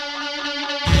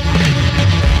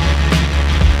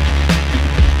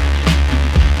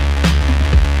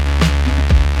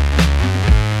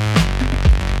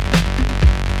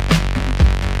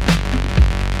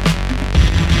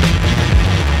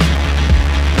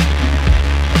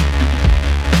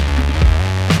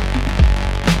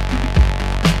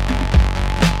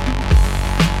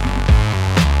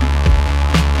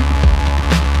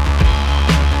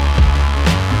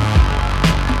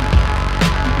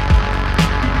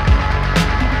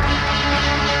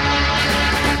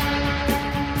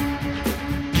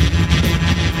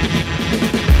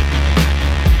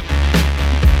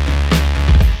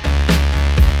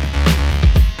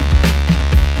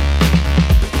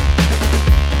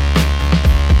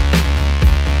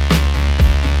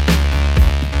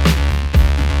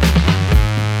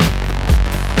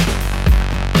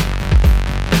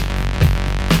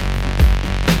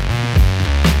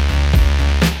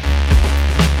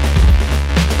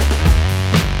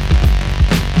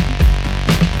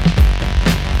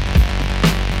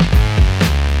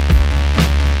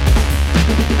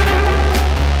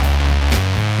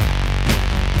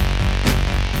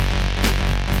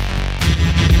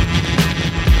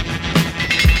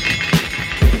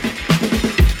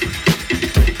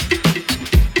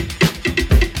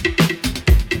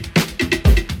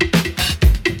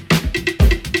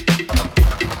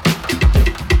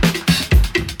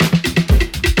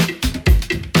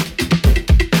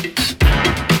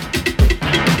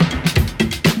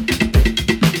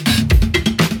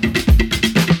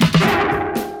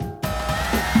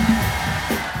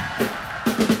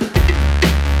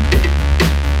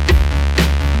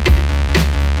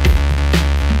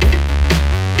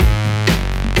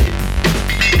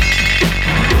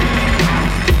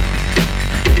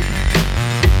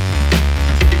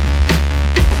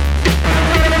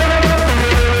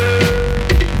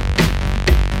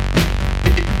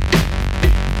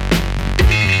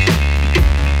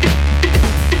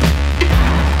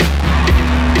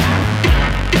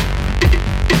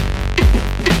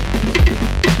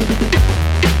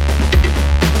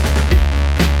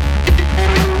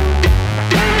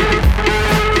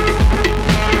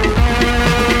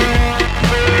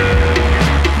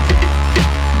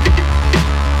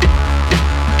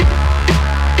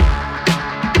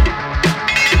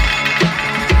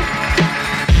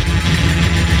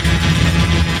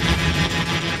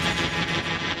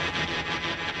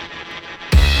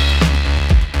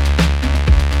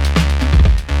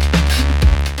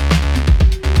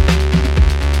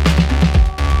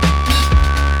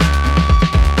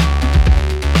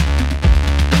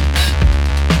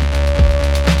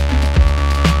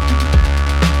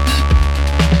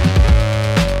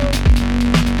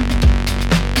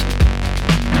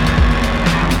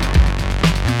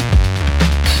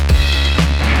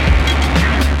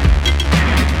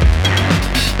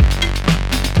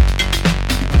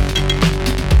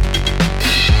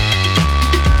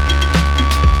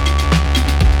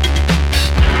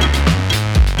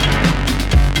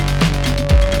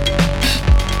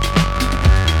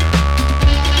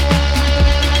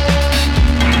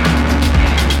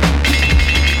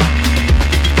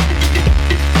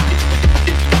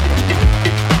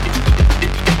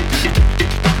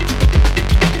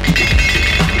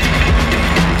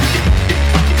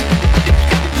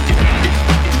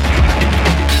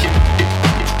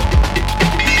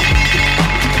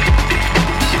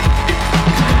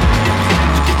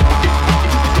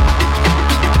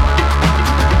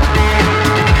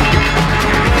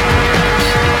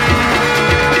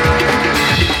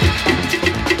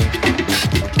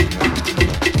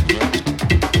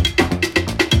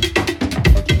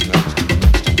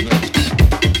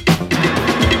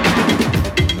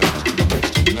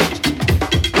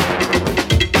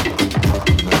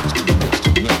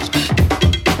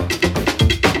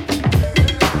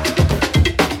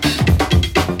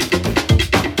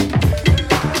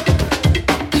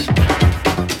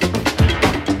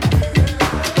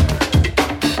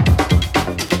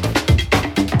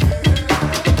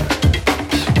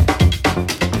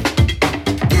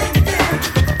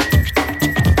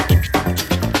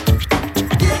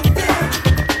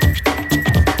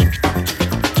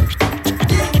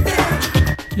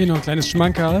 Hier noch ein kleines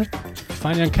Schmankerl.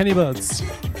 Fine Young Cannibals.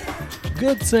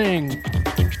 Good Thing.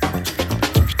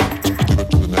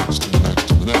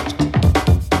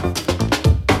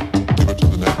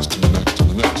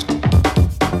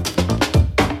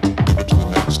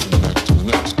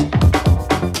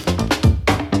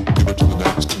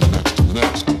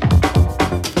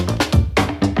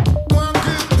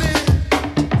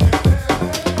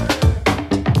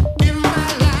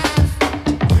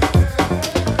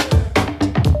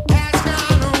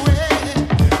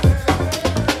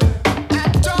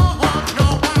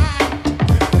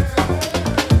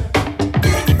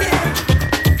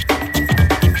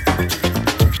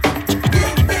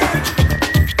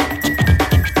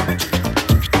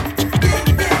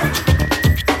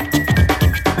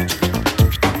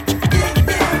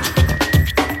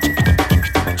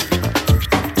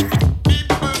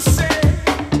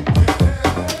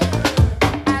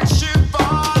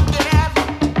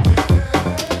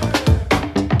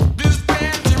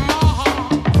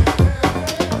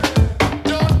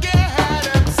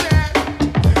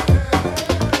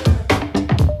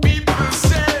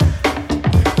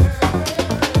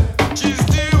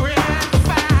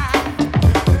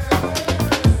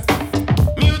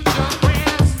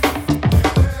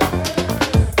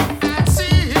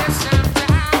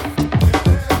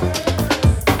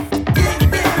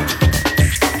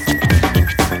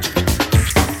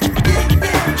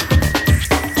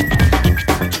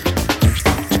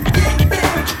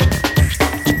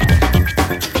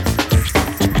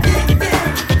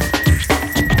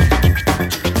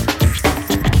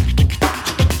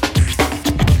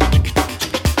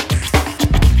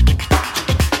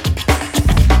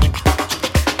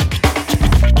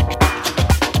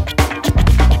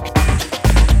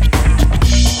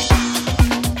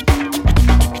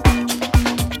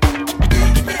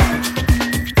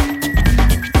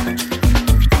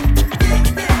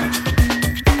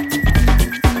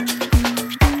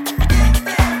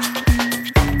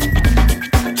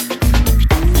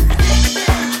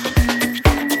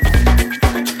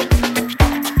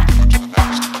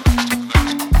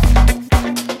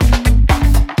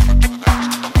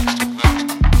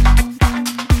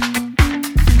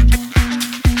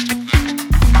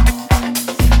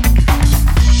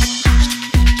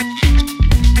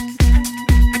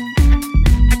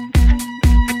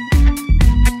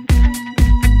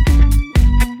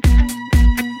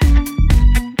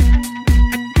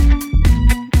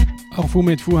 Foo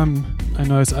Made Foo haben ein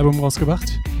neues Album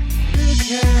rausgebracht.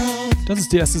 Das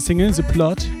ist die erste Single, The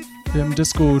Plot, im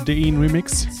Disco Dean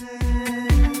Remix.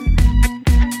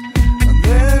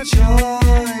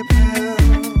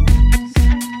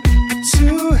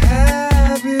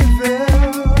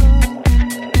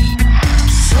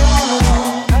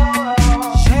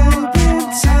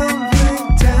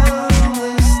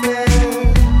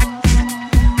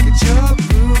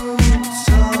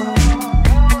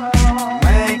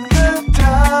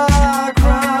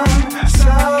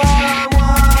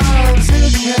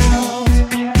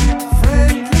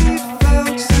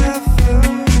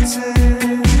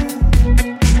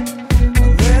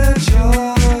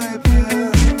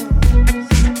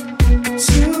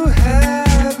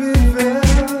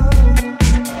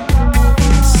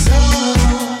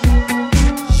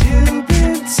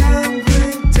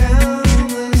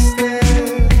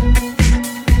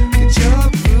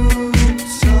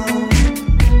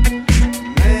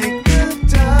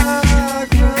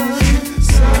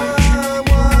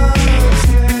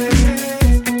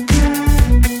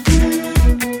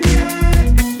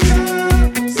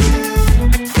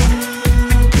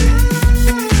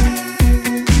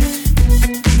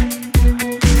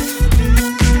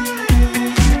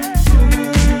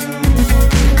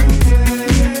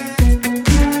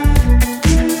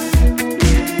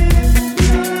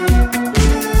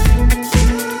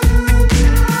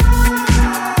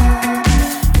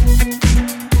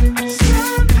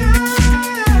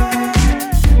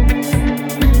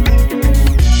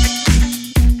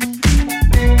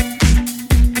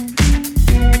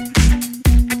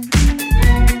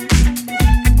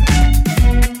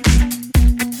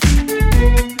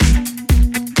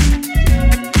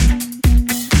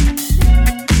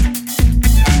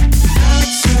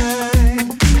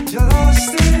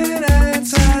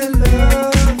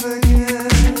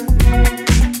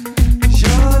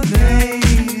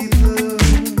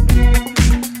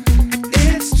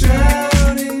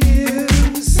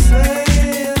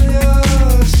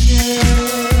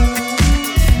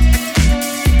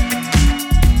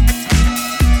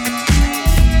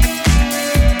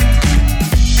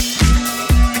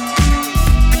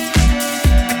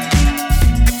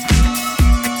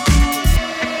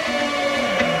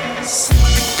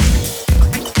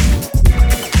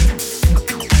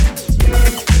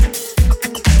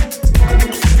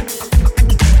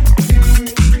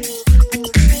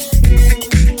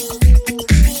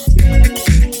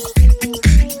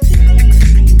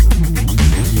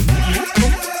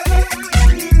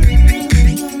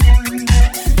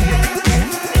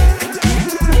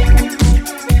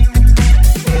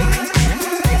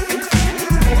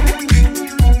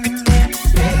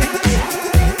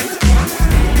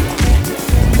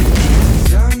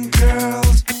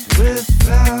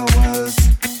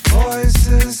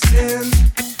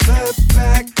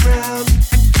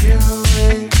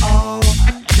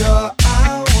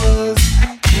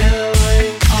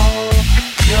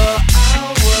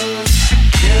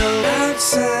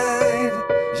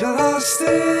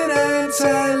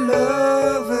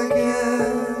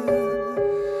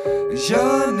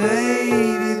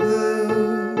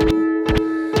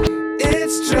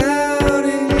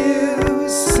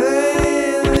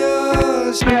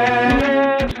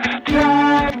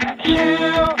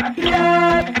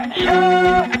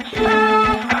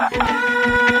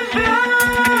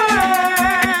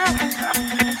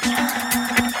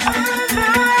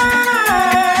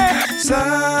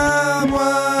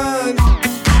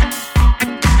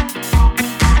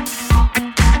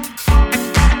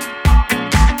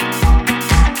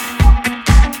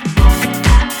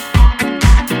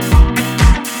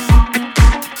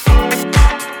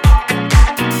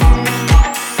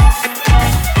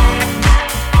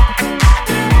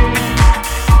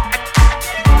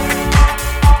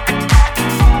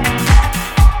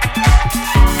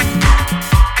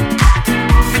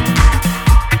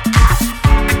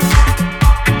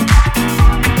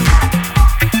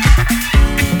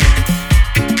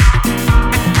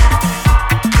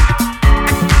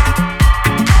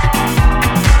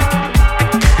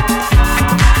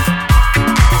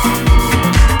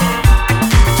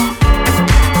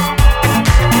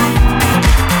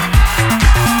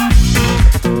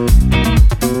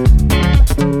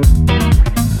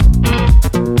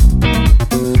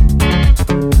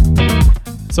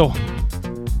 So,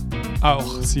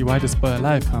 auch The Whitest Boy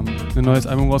Alive haben ein neues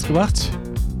Album rausgebracht,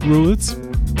 Rules.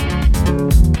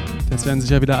 Das werden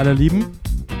sicher wieder alle lieben,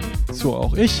 so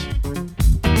auch ich.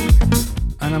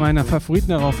 Einer meiner Favoriten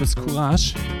darauf ist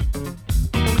Courage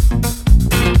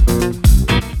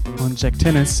und Jack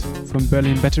Tennis von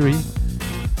Berlin Battery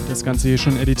hat das Ganze hier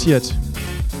schon editiert.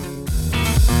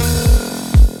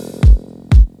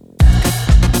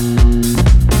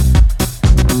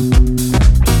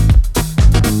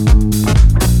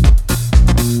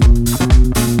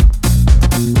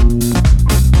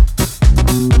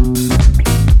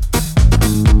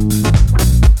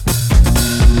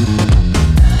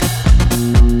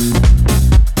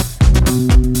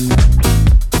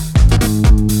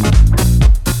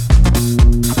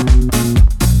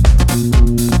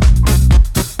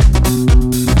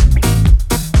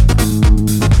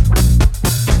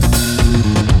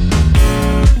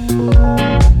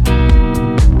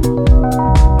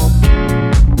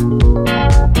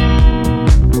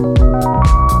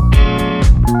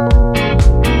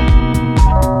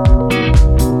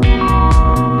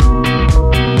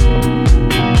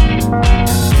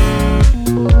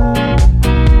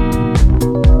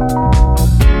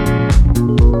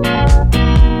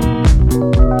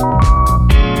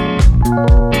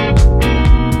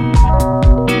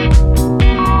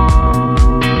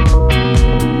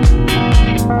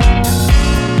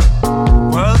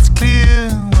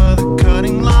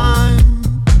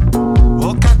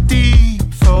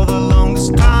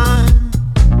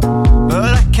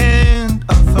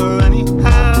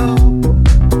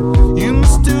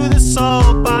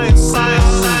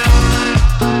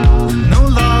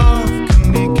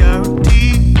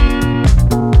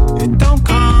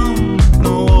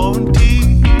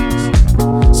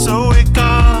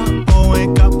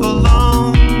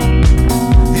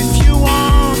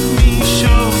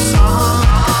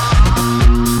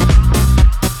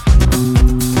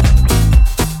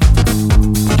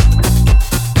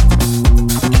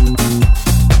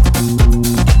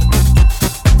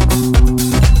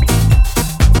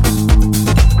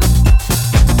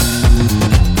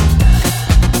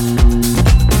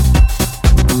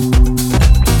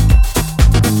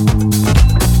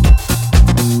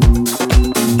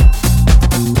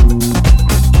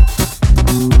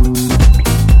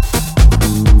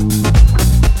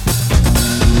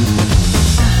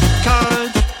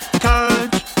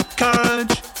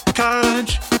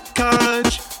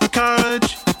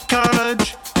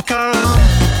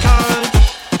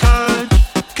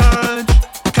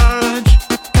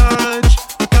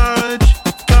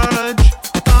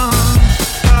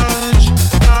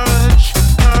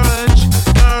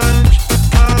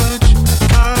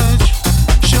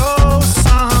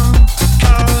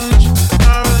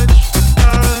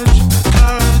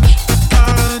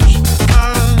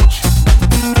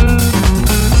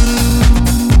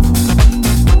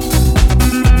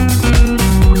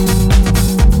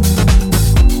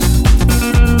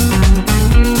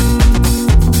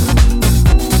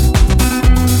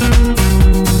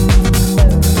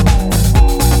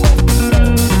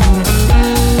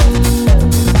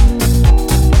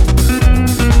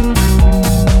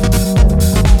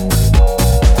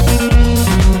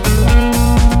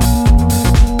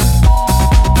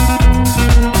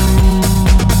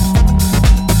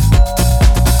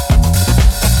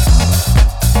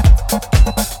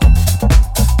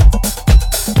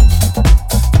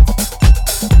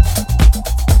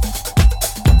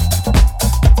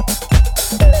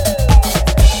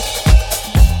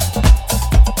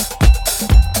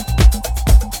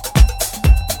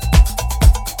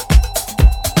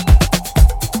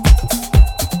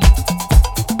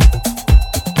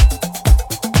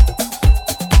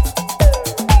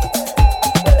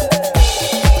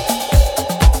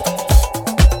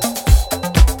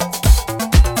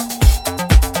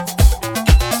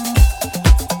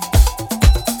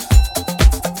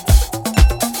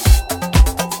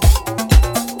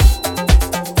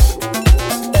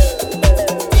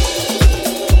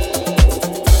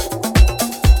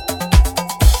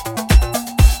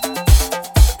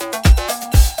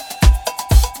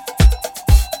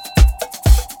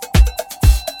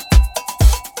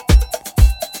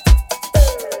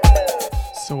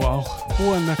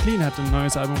 Queen hat ein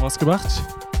neues Album rausgebracht.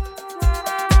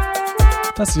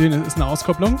 Das hier ist eine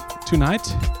Auskopplung,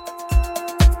 Tonight.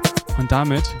 Und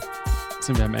damit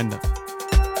sind wir am Ende.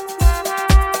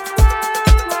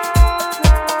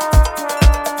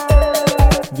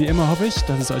 Wie immer hoffe ich,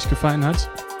 dass es euch gefallen hat.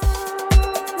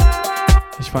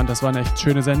 Ich fand, das war eine echt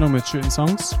schöne Sendung mit schönen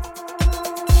Songs.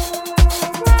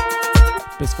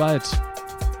 Bis bald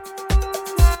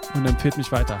und empfehlt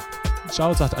mich weiter.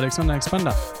 Ciao, sagt Alexander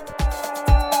Expander.